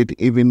Africans had it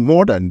even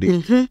more than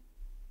this.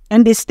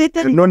 And they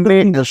stated not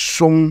only a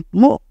sum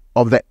more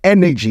of the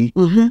energy,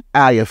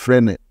 I a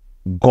friend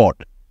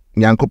God.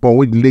 Nyankopon,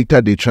 which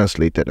later they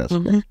translated as.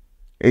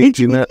 It's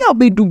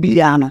be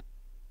dubiano.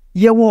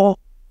 Ye wo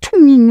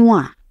tumi no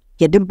a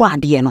ye de bo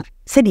ade no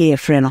said ye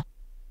frɛ no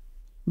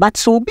but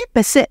so be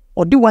pese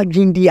odi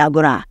wadwin di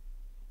agora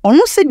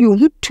ono said you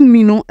hu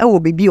tumi no e wo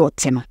bebi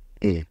ote no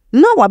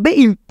na wa be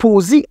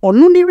impose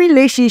ono ni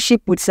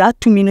relationship with that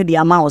tumi no de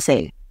ama o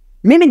say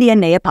me de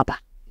na ye papa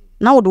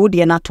na wo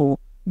de na to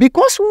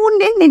because who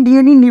ne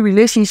ni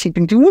relationship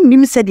nti who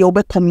nim said you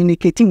be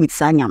communicating with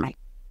sanyame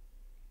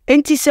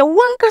enti se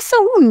wankasa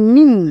who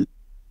nim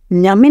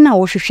nyame na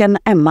wo hwehwe na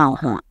ema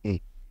ho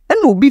and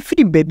will be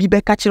free baby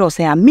be catch us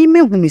say me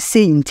who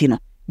say intino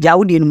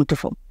jaudi no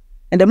mutofo.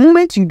 And the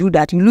moment you do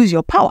that, you lose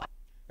your power.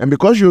 And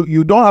because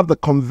you don't have the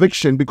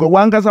conviction, because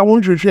one guy I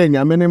want to share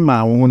nyamene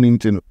ma won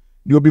intino.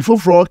 You'll be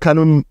for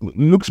can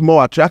looks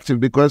more attractive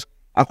because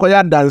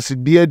acquire dance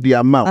dear the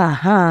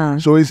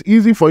amount. So it's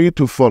easy for you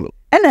to follow.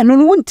 And I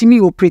don't want to me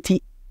or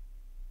pretty.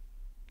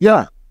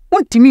 Yeah.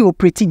 Want to me or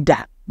pretty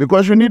that.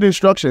 Because you need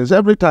instructions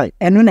every time.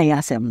 And when I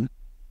ask them.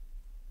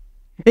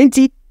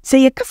 Enti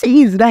say you kase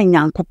Israel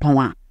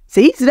Nyankopon.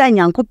 Say Israel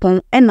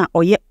Nyankopon ena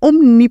oye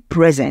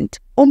omnipresent,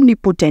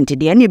 omnipotent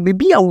de ene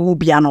bibi a wo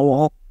bia no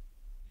wo.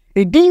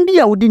 E din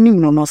bia wo din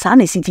no sa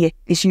na sitie.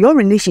 It's your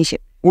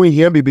relationship. We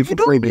hear me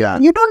before bia.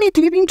 You don't need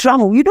to even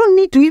travel. You don't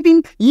need to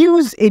even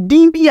use a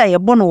din bia ye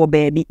born wo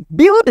baby.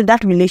 Build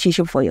that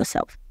relationship for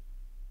yourself.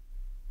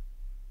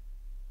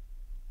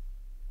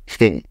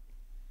 Me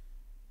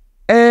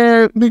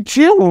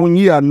tie wo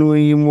yi anu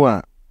yi mu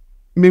a.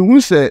 Me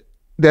hu say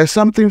there's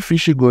something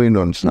fishy going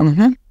on.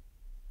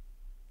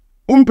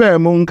 Umpe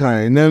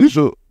munkai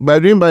nenso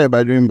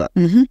badrimba.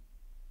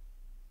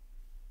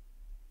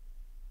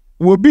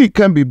 Wobi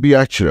can be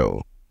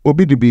actual.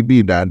 Obi the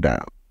bibi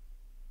dada.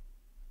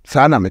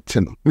 Sana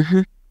metino.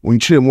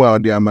 Unchire mu a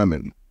odi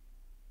amamen.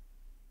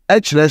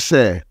 Actually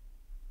say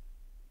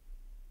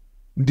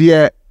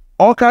dear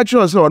all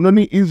culture so no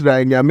ni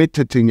Israel nyame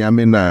tete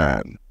nyame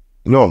na.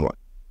 No.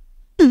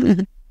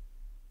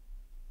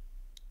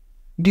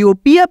 The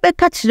obia be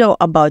catch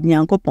about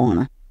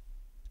Nyankopon.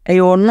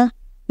 No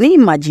the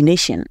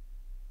imagination,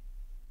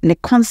 the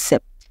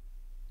concept,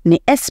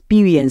 the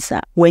experience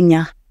when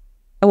ya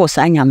was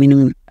anya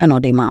minimum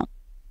another mouth.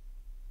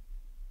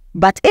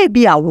 But e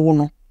be a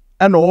wono.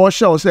 And all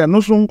shall say no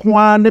son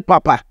kwane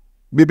papa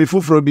baby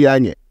fufro bi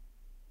anye.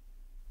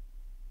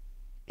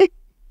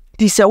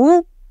 This a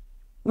one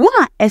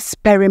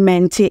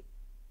experiment.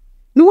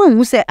 No one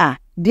who say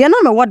dear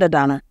no me what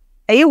dana.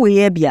 E we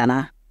ye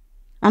biana.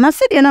 And I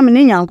said na me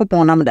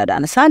Nyankopon na me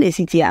dada na sa de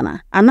sitiana.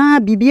 Ana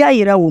bibia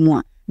yira wo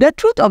mu. The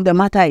truth of the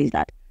matter is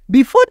that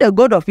before the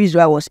God of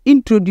Israel was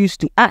introduced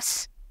to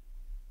us,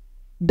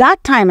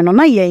 that time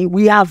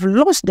we have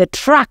lost the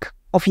track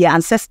of your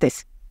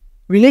ancestors.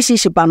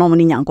 Relationship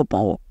anomani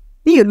Nyankopon.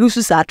 You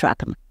lose our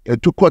track.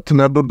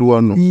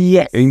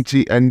 Yes.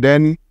 And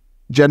then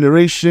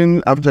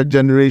generation after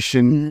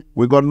generation,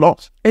 we got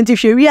lost. And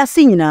if you are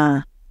seeing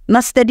na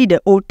study the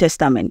Old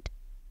Testament,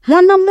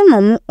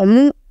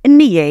 omu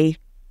niye,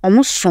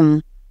 omu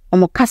som,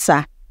 omu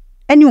kasa,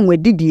 anyone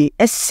didi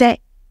esse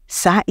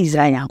sa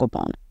Israel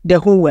Nyankopon, the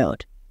whole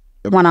world.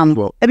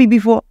 Ebi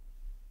before.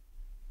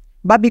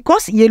 But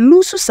because ye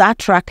lose sa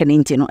track and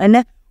intino,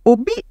 and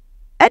obi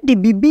at the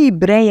bibi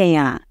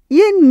breya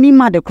ye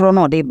nima the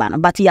chrono de ban,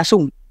 but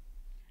yasum.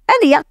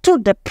 And ya to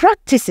the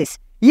practices,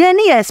 ye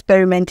ni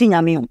experimenting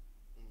amium.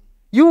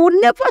 You would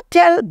never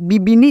tell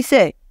bibini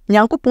say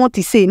Nyankopon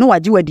ti say no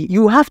wajiwadi.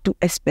 You have to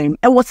experiment.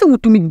 I was able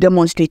to me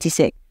demonstrate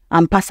say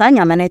and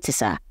pasanya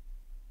manetisa.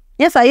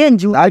 Yes, I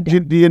enjoy. I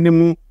did the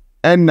animal.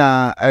 And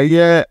a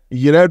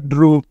year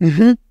drew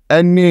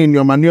any in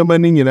your manual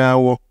in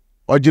your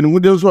or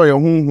Jenny so your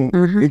home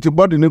into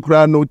body no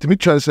cry no to me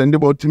transcend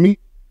about to me.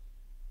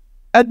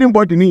 I didn't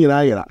body me in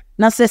Ira.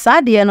 Na se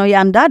sadia no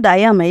yanda da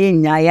ya ma ye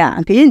nyaaya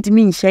anka ye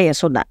ntimi nhye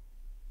so da.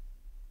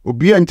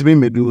 Obi antimi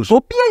medu so.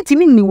 Obi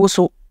antimi ni wo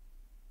so.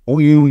 Oh,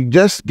 you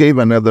just gave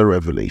another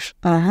revelation.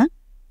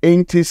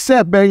 Enti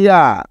se be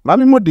ya,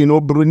 mami mo di no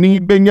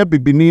bruni benya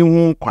bibini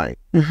ho kwan.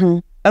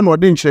 And what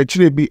didn't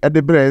chire bi at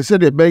the bread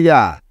said the be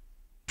ya.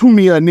 To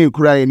me a ne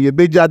cry and ye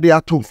beja de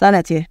ato.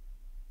 Sanate.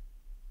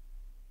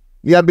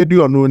 Ya be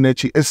do no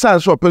nechi. E san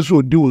so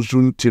person do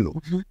so tino.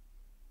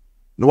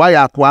 No why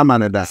akwa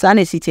manada.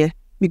 Sanate.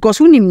 Because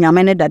unim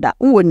nyamene dada,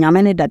 uwo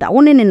nyamene dada,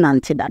 one ne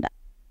nante dada.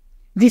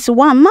 This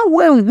one ma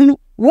we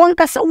one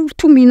kasa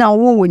to me na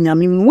wo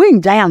nyame we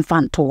giant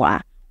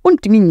fantoa.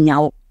 Untimi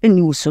nyawo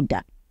eni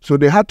usoda. So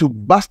they had to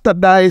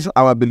bastardize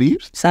our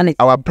beliefs, Sanate.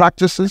 Our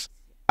practices,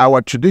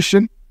 our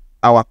tradition,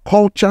 our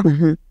culture,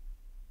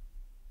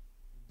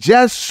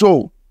 just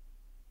so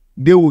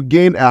they will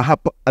gain an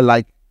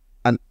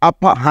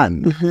upper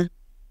hand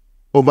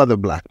over the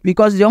black.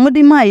 Because the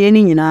only ma ye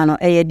ni nyina no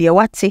e de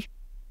wate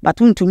but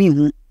untumi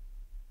hu.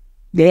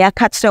 They are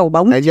cut so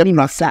but untumi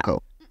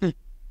practical.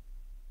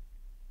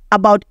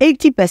 About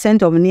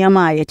 80% of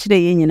niyama ye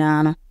chire ye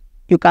nyina no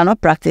you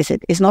cannot practice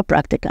it. It's not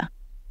practical.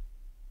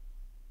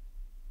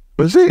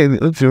 But say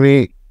to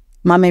me,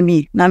 Mama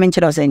mi na me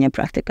chire say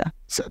practical.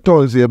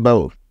 Tons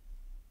about.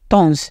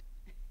 Tons.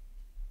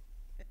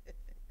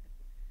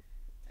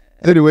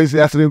 Anyways,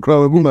 asking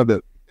crowd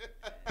woman.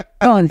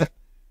 Tons.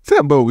 Say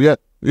about yeah.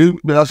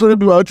 I saw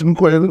people out in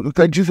court.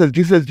 Jesus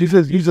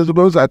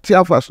about at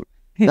Tiafas.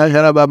 I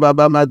had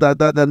about my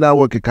that now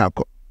work a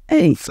caco.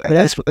 Hey,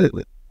 that's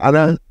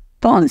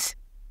tons.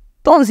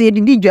 Tons ye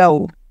di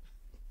digwa.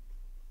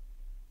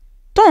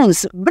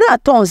 Tons, bra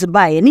tons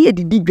by ni ye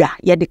di digwa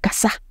ye de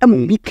kasa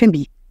am bi kan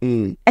bi.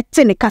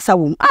 Ete ne kasa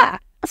wom.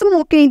 Asem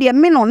mo kan dia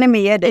me no ne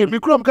me ye de. Me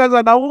krom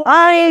kasa na wo.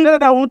 Ai,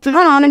 na wo ti.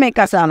 Na ne me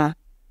kasa na.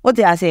 What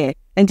I say?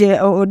 Ente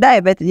o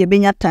diabetes ye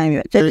benya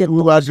time. Check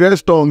we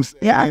address tongues.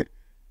 Yeah.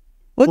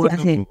 What I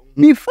say?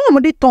 Before mo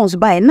di tons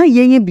by na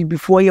ye bi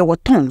before ye wo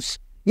tons.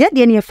 Ye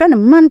de ne fe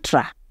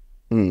mantra.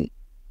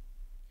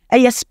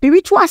 A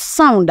spiritual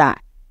sound a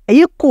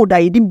ye code a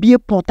ye di bie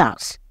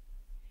portals.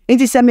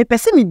 It is a me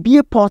pese me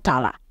bie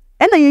portal a.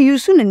 And ye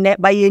use ne net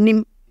by ye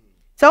nim.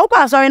 So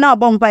pa sorry na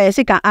bompa ye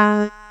sika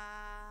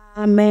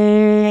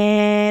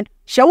amen.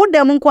 Shawo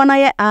dem nkwa na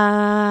ye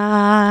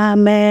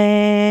amen.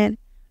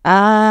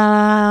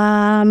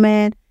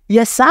 Amen.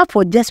 Yes, sir,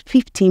 for just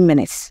 15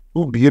 minutes.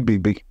 Oh, be a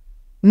baby.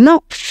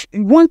 Now,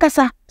 one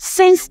kasa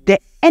sense the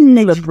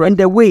energy and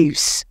the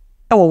waves.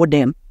 Oh,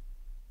 them.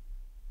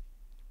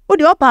 Oh,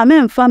 the upper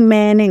men for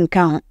men in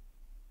count.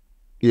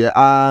 Yeah,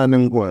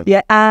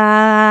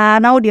 yeah,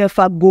 now the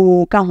fa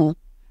go count.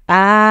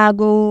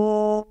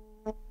 Go.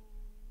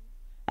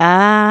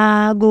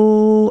 A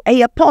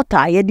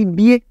porter, ye di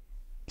be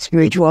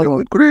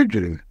spiritual.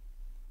 Gradually.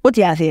 What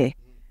you say?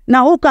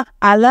 Now, oka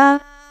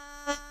Allah.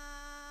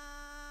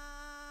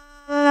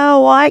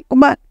 Why come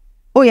back?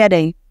 Oh, yeah,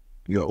 then.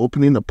 You're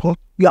opening a pot.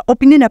 You are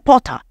opening a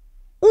portal.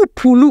 Oh,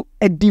 pulu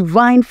a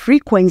divine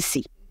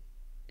frequency.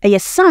 A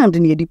sound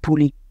near the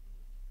puli.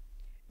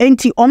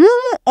 Enti omu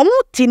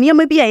tinia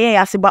maybe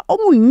a but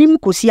omu nim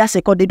kosiase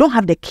because they don't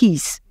have the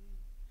keys.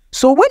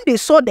 So when they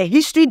saw the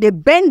history, they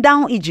burned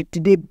down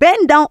Egypt. They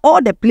burned down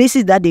all the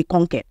places that they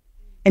conquered,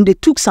 and they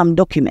took some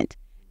document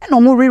and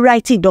omu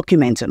rewriting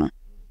document, you know.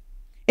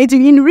 It's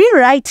in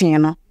rewriting, you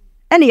know.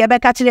 And the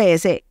Rebecca today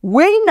say,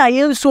 when I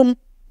am some.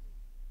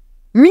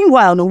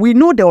 Meanwhile, no, we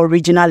know the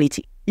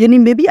originality.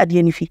 Maybe at the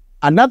end.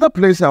 Another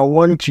place I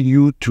want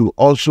you to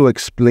also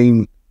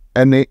explain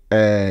any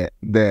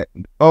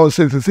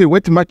since say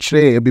what much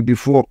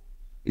before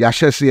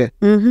Yashese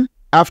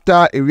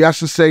after we have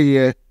to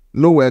say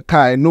nowhere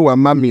kai nowhere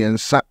mommy and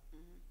sa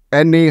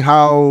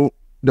anyhow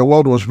the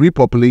world was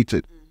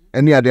repopulated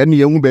any other any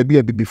young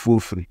baby before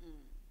free.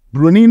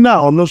 Bruni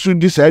now no so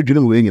this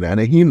adwene we nyina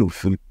na he no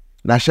free.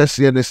 Na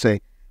Yashese they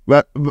say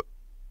but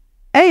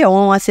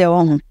one say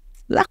one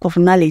lack of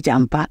knowledge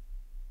ampa.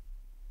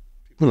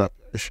 People are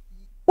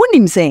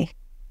Unim say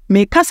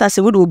me kasa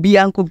se would be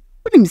uncle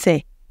unim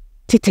say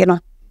tete no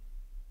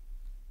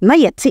na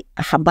yete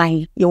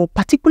ahaban ye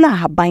particular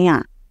ahaban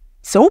a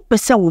se wo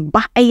pese wo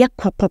ba eye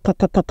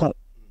kokokokokoko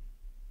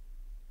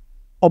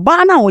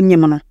oba na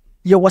onyem no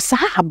ye wo sa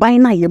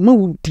ahaban na ye ma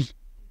wudi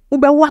wo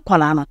be wa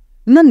kwala no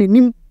na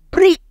nenim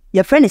pre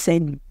ye friend say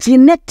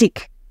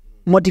genetic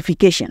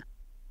modification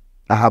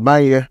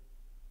ahaban ye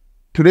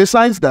today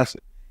science does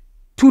it.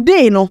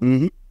 Today no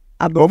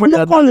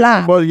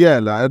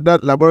that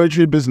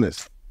laboratory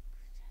business.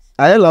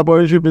 I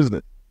laboratory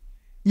business.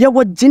 Yeah,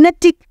 what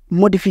genetic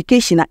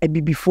modification a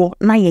be before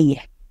na ye.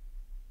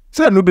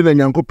 Say no be na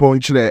Nyankopon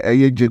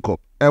chire Jacob.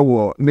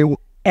 Ewo ne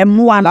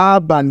M1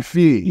 Laban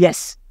fee.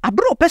 Yes.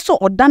 Abro peso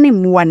odane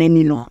M1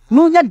 ani no.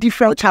 No ya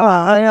different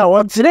chapa.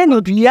 What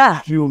no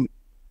dia.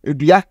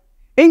 Dia.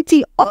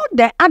 Enti all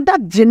the other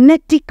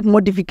genetic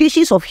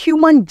modifications of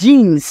human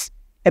genes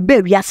e be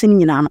wiase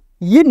nyina no.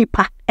 Ye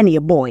nipa and ye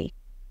boy.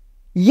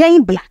 Ye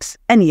blacks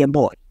and ye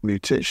boy.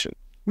 Mutation.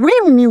 we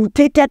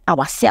mutated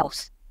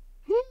ourselves.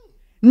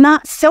 Na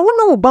se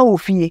wono ba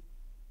ofie.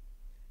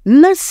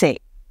 Na se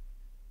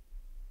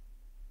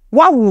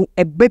wawo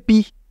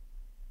ebebi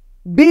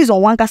based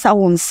on one kasa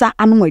wonsa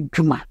anu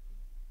adwuma.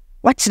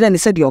 What children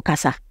said your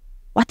kasa?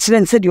 What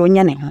children said your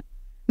nyane ho?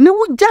 Na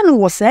wo janu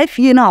wo sa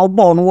fie na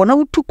obo no wo na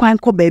wutu kwan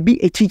ko baabi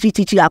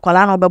echichichichi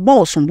akwala na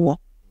obebo osombo.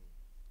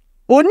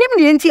 Onim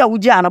ne enti a wo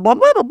ja na bo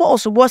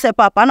osombo se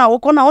papa na wo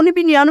ko na oni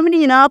bi nuanu ni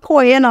nyina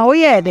ko ye na wo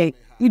ye de.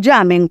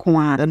 Uja me nko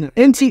a.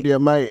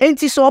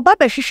 Enti so oba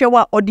be hwehwe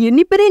wa ode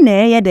anibere na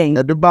eye den.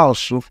 E de ba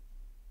oso.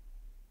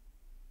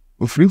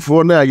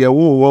 Ofrifo na ye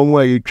wo won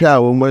wa ye twa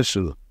wo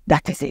masu.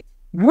 That is it.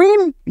 We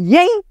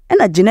yen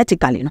na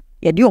genetically no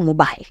ye de omo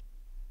bae.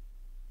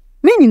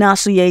 Me nyina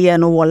so ye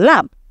no wo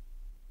lab.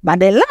 But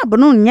the lab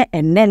no nye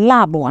ene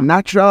lab one.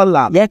 Natural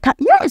lab.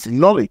 Yes.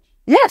 Knowledge.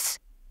 Yes.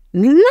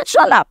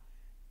 Natural lab.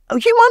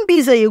 Human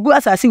beings are go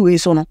asasi we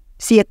so no.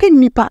 See a can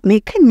nipa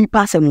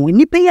asem we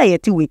nipa ya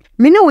yeti we.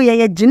 Me no we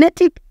ya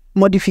genetic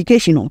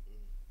modification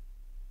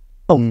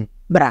no.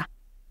 Bra.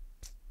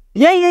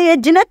 Yeah,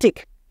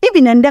 genetic.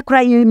 Even and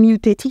cry you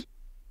mutate.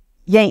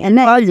 Yeah, and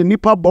then you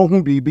nipa bon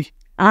hu bibi.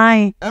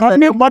 Aye.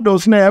 Ne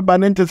models na e ba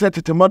na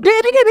intersect to model.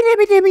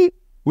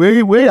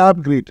 We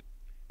upgrade.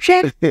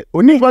 Share.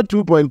 Only got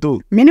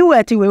 2.2. Many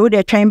were we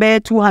would train by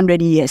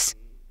 200 years.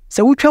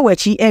 So we try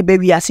wachi e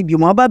baby asibi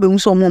mo ba be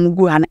nso mo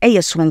go an e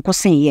yesonko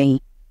sen yen.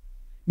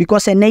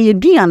 Because na ye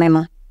duane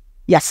no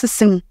ya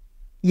sesem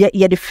ye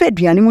de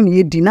faduane mu ne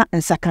ye di na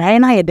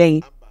nsakran na ye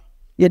den.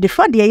 Ye de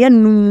fa de ye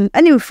num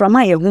ani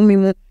frama ye humi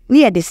mu ne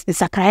ye de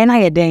nsakran na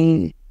ye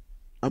den.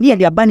 Ne ye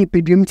de abani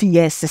pedum ti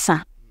ye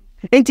sesa.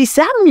 Enti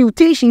sa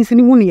mutations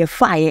ni mu ne ye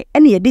fa ye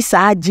ene ye de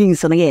sa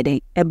genes no ye den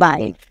e ba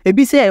ye.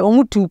 Ebi se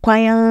omu tu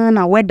kwan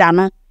na weda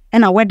no e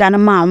na weda no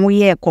ma mo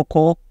ye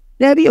kokko.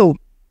 There be o.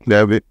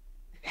 There be.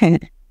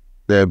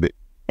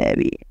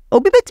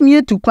 Obi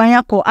betimi tu kwan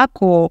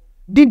akọ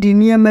didi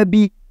niema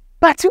bi.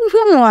 But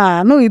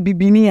no no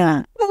ebibini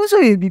a.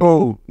 So ebibi.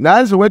 Oh,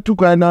 na so we tu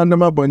kwan na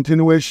ma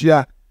bontin we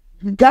hia.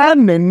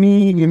 Ghana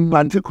ni in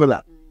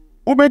particular.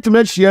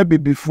 Ubetime hia be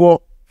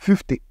before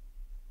 50.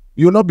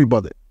 You'll not be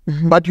bothered.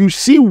 But you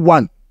see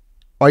one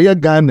or your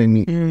Ghana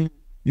ni,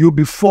 you'll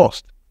be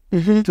forced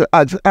to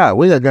ask,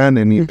 where your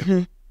Ghana ni?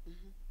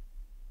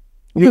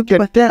 You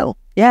can tell.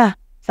 Yeah,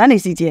 that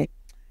is it here.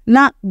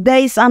 Now there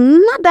is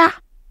another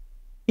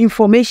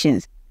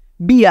information.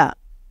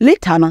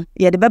 Later no,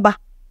 the beba.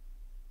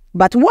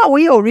 But what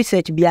we all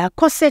research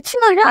cause search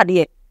na hard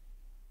ye.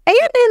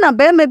 Na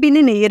be me bi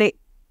ni ne yere.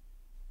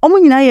 Omo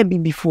nyina ye bi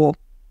before.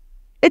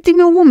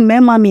 Etimi wo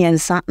mema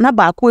miensa na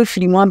ba ko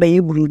afiri mu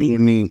abaye burudi.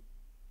 Ni.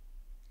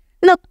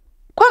 Na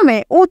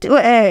kwame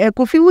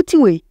kofi wuti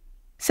we.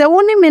 Se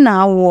woni me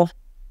na awo.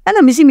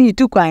 Ana misi mi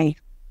tu kwan.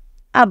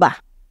 Aba.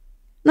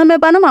 Na me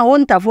ba na ma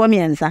won tafo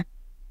miensa.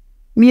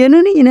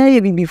 Mienu ni nyina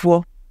ye bi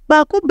before.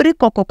 Ba ko bre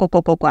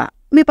kokokokokokwa.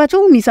 Me pa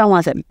cho mi sa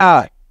wansem.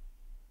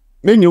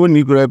 Me nyi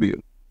woni grab you.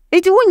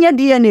 Iti wonya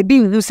dia na bi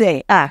hu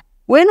se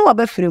we no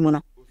obafiri mu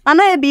no.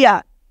 Ana e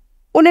bia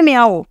one me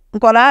awo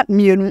nkola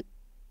mienu.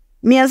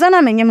 Miensa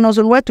na menyem no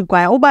so wetu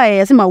kwan. Oba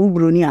ye se ma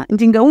wubro ni a.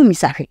 Ntinga wu mi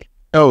sahwe.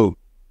 Oh.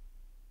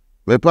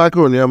 Me pa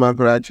ko ni ama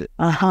krache.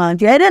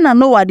 Ti ede na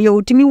no wade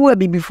otimi wo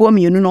bi before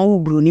mienu no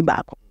wubro ni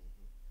baako.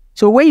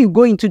 So when you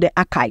go into the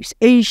archives,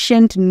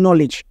 ancient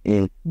knowledge,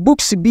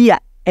 books be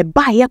a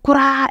buy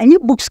kura any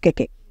books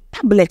keke.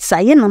 Tablets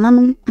aye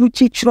nananum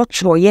kruchi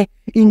chro ye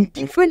in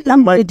different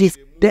languages.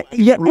 The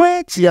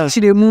words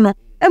chiremuno.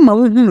 Emma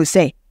wu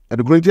say. And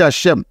the great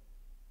Hashem.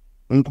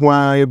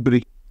 Nkwa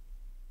ebri.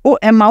 Oh,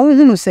 Emma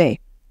wu say.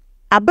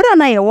 Abra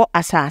na ye wo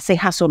asase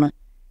hasono.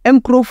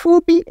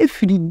 Enkrofo bi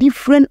efiri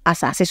different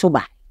asase so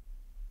ba.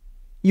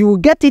 You will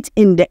get it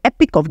in the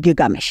Epic of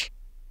Gilgamesh.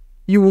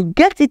 You will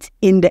get it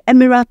in the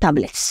Emerald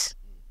Tablets.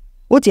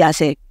 What I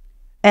say?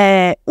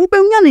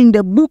 Ubenya in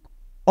the book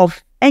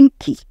of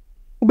Enki.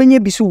 Ubenya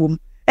bisuwum.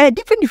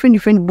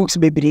 Different books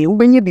bebre.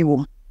 Ubenya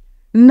biwum.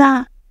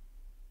 Na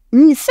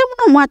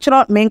semuno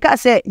mwachro menka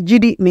se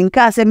jidi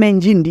menka se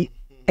menjindi.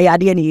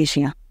 Ayade ni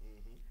yeshia.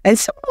 And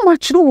semuno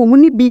mwachro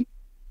wumuni bi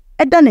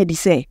edane di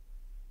say.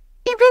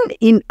 Even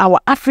in our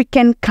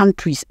African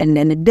countries and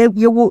then there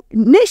will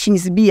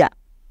nations be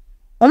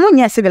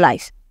omunya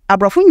civilized.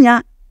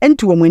 Abrafunya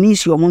enti womani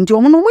isi omonti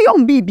omono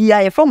moyom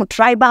bibia from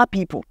tribal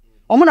people.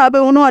 Omono abe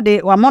wono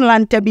de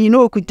wamonlanta bi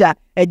no okuta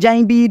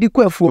agyan bi di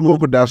kwafu mo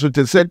okuda so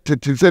te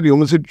said you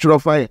almost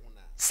trofai.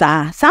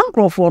 Sa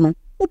nkrofo no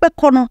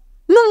ubekọ no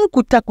no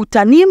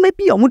kuta ni me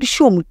bi omudi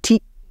show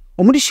muti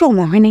omudi show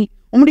mo hwene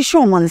omudi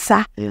show mo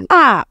nsa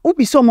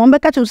ubi so mo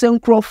mbeka che se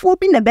nkrofo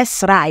bi na be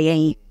sra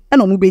yen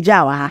ena omu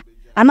beja wa ha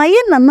anaye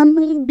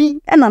nanan bi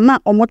ena na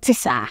omote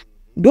sa.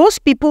 Those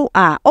people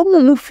are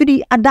omu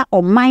free other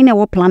or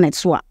minor planets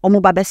so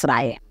omu ba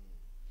besra ye.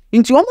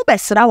 Inti omu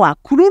besra wa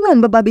kuro no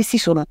mbeba besi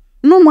so no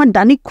mo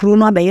dani kuro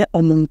no abaye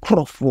omu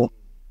nkrofo.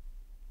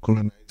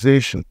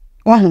 Colonization.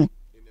 Omu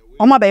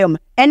abaye omu.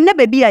 Enne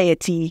baby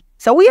ayeti.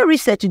 So we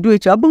research do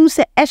it abun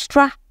se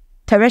extra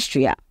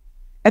terrestrial.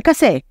 Eka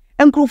se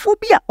nkrofo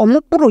bi a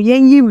omu boro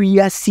yen yi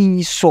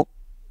wiasi so.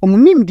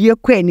 Omumim die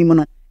kwa anim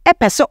no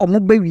epese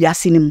omoba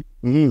wiase nim.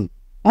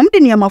 Omde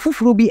niyama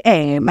fufuro bi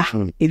ba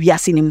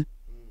wiase nim.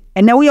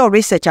 Ene wo your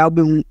research a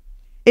obehu.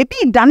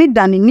 Ebi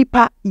dane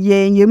nipa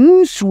ye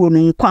munsuo no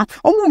nkwa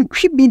omo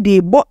ntwi bi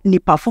de bo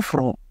nipa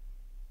fufuro.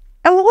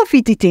 Ewo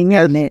fitite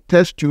nyane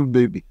test tube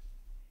baby.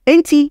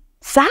 Enti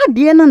saa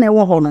de na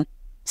ewo ho no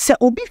se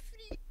obi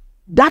free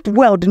that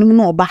world nim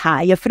no oba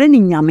ha ye frɛ ni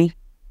nyame.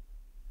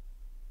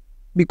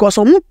 Because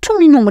omo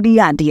tumi no mo de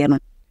ya de no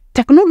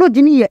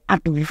technology ni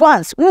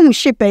advance wo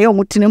shape ye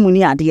omo tena mu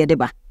ni ade de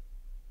ba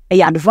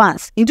e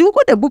advance. Into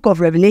go the book of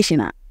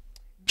Revelation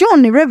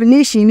John the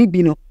Revelation ni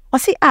bi no o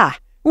say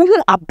wo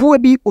hu aboa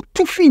bi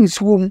otufi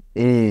nsuo mu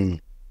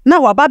na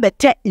waba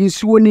bete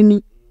nsuo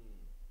ni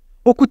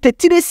okuta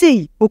tire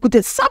sei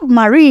okuta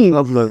submarine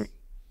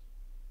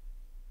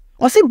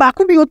o say ba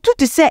ku bi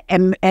otuti se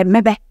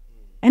mebe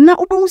na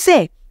obo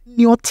say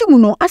ni otimu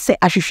no ase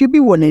ahwehwe bi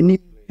wo nani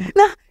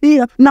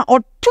na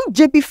otu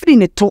je bi free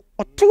ne to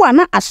otu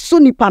ana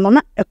asoni pa no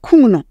na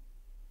ekum no.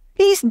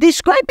 He's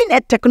describing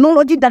a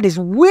technology that is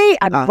way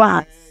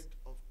advanced.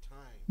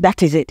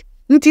 That is it.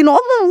 Nti no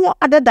omo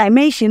other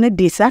dimension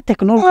this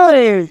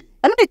technology.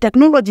 And the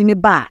technology ne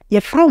ba ye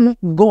from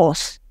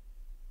gods.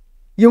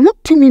 You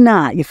want to me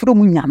na ye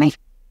from nyame.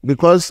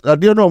 Because I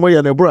don't know where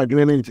you're bro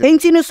again.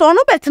 Nti no so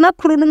no betena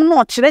kro no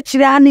no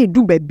kire ana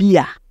edu ba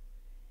bia.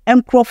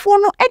 Enkrofo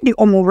no e de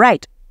omo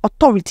right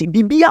authority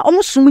bibia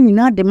omo sum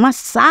nyina de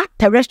masa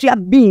terrestrial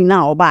being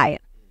na obaye.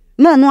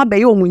 No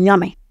abaye omo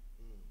nyame.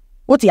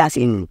 What you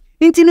say?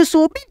 Nti no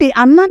so be the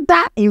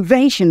another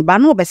invention ba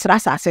no besra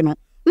asase no.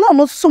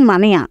 No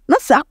sumane a na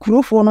sa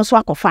kurofo no so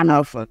akofa na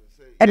afa.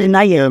 E de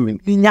na ye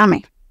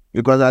nyame.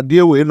 Because I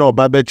deal with no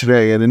baba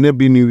kire and ne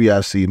bi ni wi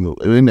ase no.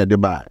 E na de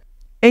ba.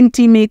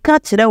 Enti me ka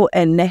kire wo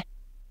enne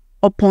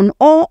upon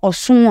all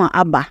osun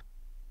aba.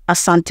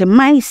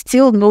 Asantemai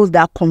still knows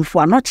that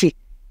Komfuanochi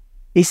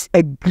is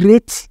a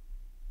great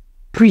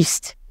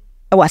priest.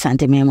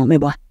 Asantemai mo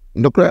mebo.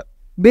 Ndokra.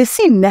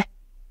 Besin ne.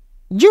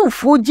 You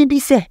for GB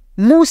say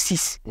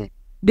Moses.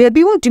 They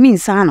be want to mean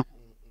sana.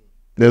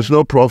 There's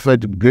no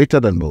prophet greater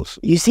than Moses.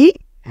 You see?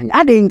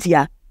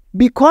 Adentia.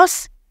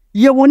 Because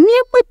you will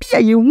never be a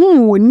you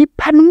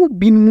nipa no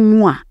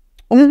bin a.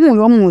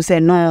 Omo say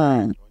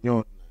no.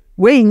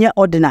 We in your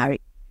ordinary.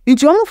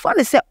 It's your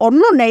father say or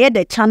no na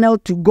the channel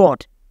to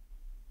God.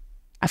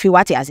 I feel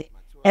what you say.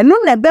 And no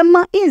na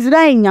bema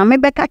Israel nyame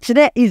beka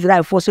kire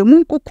Israel for so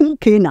munkokum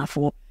Canaan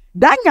for.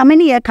 Da nyame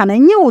ne ye ka na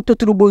nye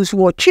ototrubo nso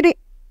wo twire.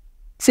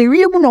 Se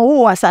wie mu no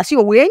wo asase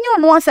o we nye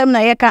no asem na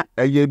ye ka.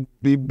 Aye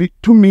bibi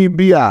to me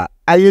bi a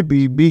aye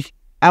bibi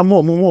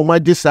amo mo ma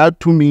je sa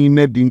to me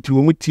na di nti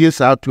wo mutie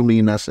sa to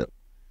me na se.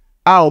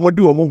 A o mo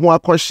de o mo ho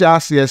akohya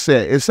ase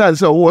se esan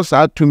se wo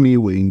sa to me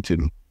we nti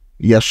no.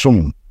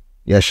 Yesom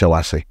ye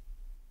hwase.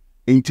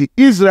 Nti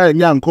Israel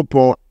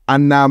nyankopon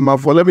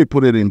anamafo, let me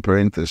put it in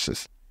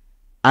parentheses.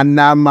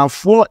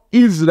 Anamafo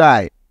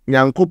Israel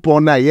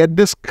nyankopon na ye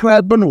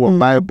describe no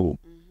Bible.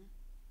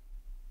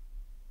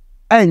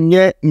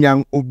 Anye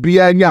nyang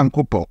obia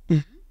nyankopon.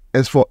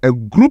 As for a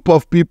group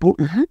of people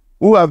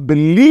who have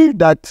believed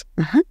that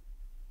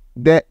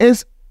there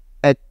is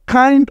a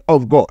kind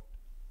of God.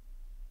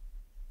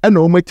 And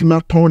no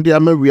matima ton dia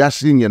ma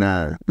wiase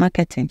nyina.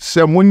 Marketing.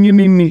 Se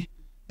monyini ni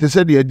te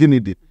se de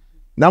agini di.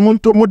 Na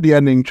monto mo de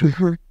na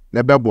ntwe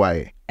na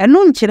beboaye.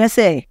 Eno nkyere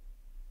se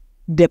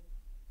the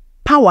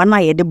power na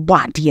ye de bo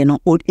ade no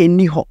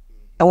eni ho.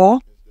 Ewo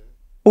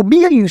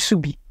obi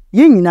ayusu bi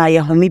ye nyina ye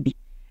home bi.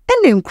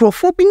 Ene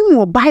nkrofo bi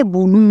mu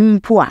Bible no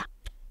mpo a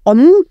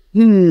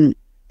omu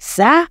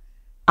sa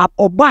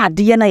obo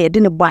ade na ye de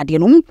ne bo ade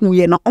no mpu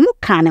ye no omu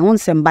ka ne ho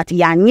nsem but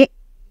ya anye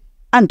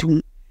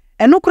antum.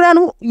 Eno kura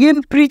no ye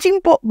preaching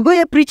go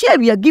ye preach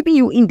we are giving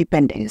you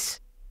independence.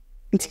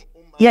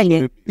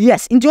 Yeah.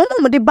 Yes, in the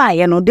moment they buy,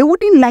 they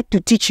wouldn't like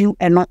to teach you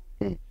and not.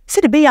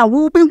 Say the bay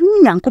will be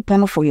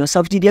nyankopon for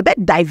yourself. Did you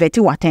bet divert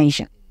your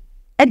attention?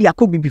 And you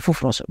could be before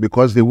frozen.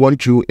 Because they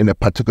want you in a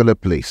particular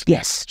place.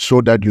 Yes.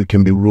 So that you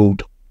can be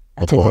ruled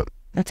upon.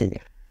 That's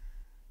it.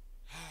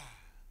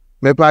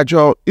 Me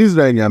pacho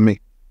Israel nyame.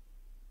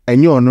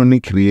 Enyo no ni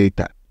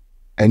creator.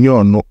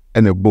 Enyo no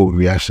ene bo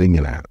wiase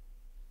nyina.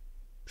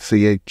 Se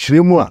ye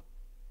chiremu a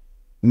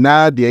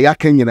na de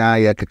yake nyina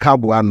ye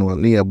kekabo ano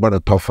ne ye boro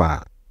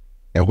tofa.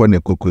 Ehwo ne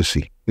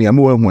kokosi. Ne am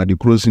wo hu ade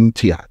crossing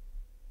tia.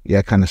 Ye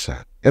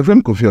kanasa.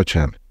 Evrem kofi o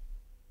cham.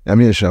 Ya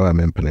me shawa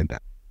me mpelenda.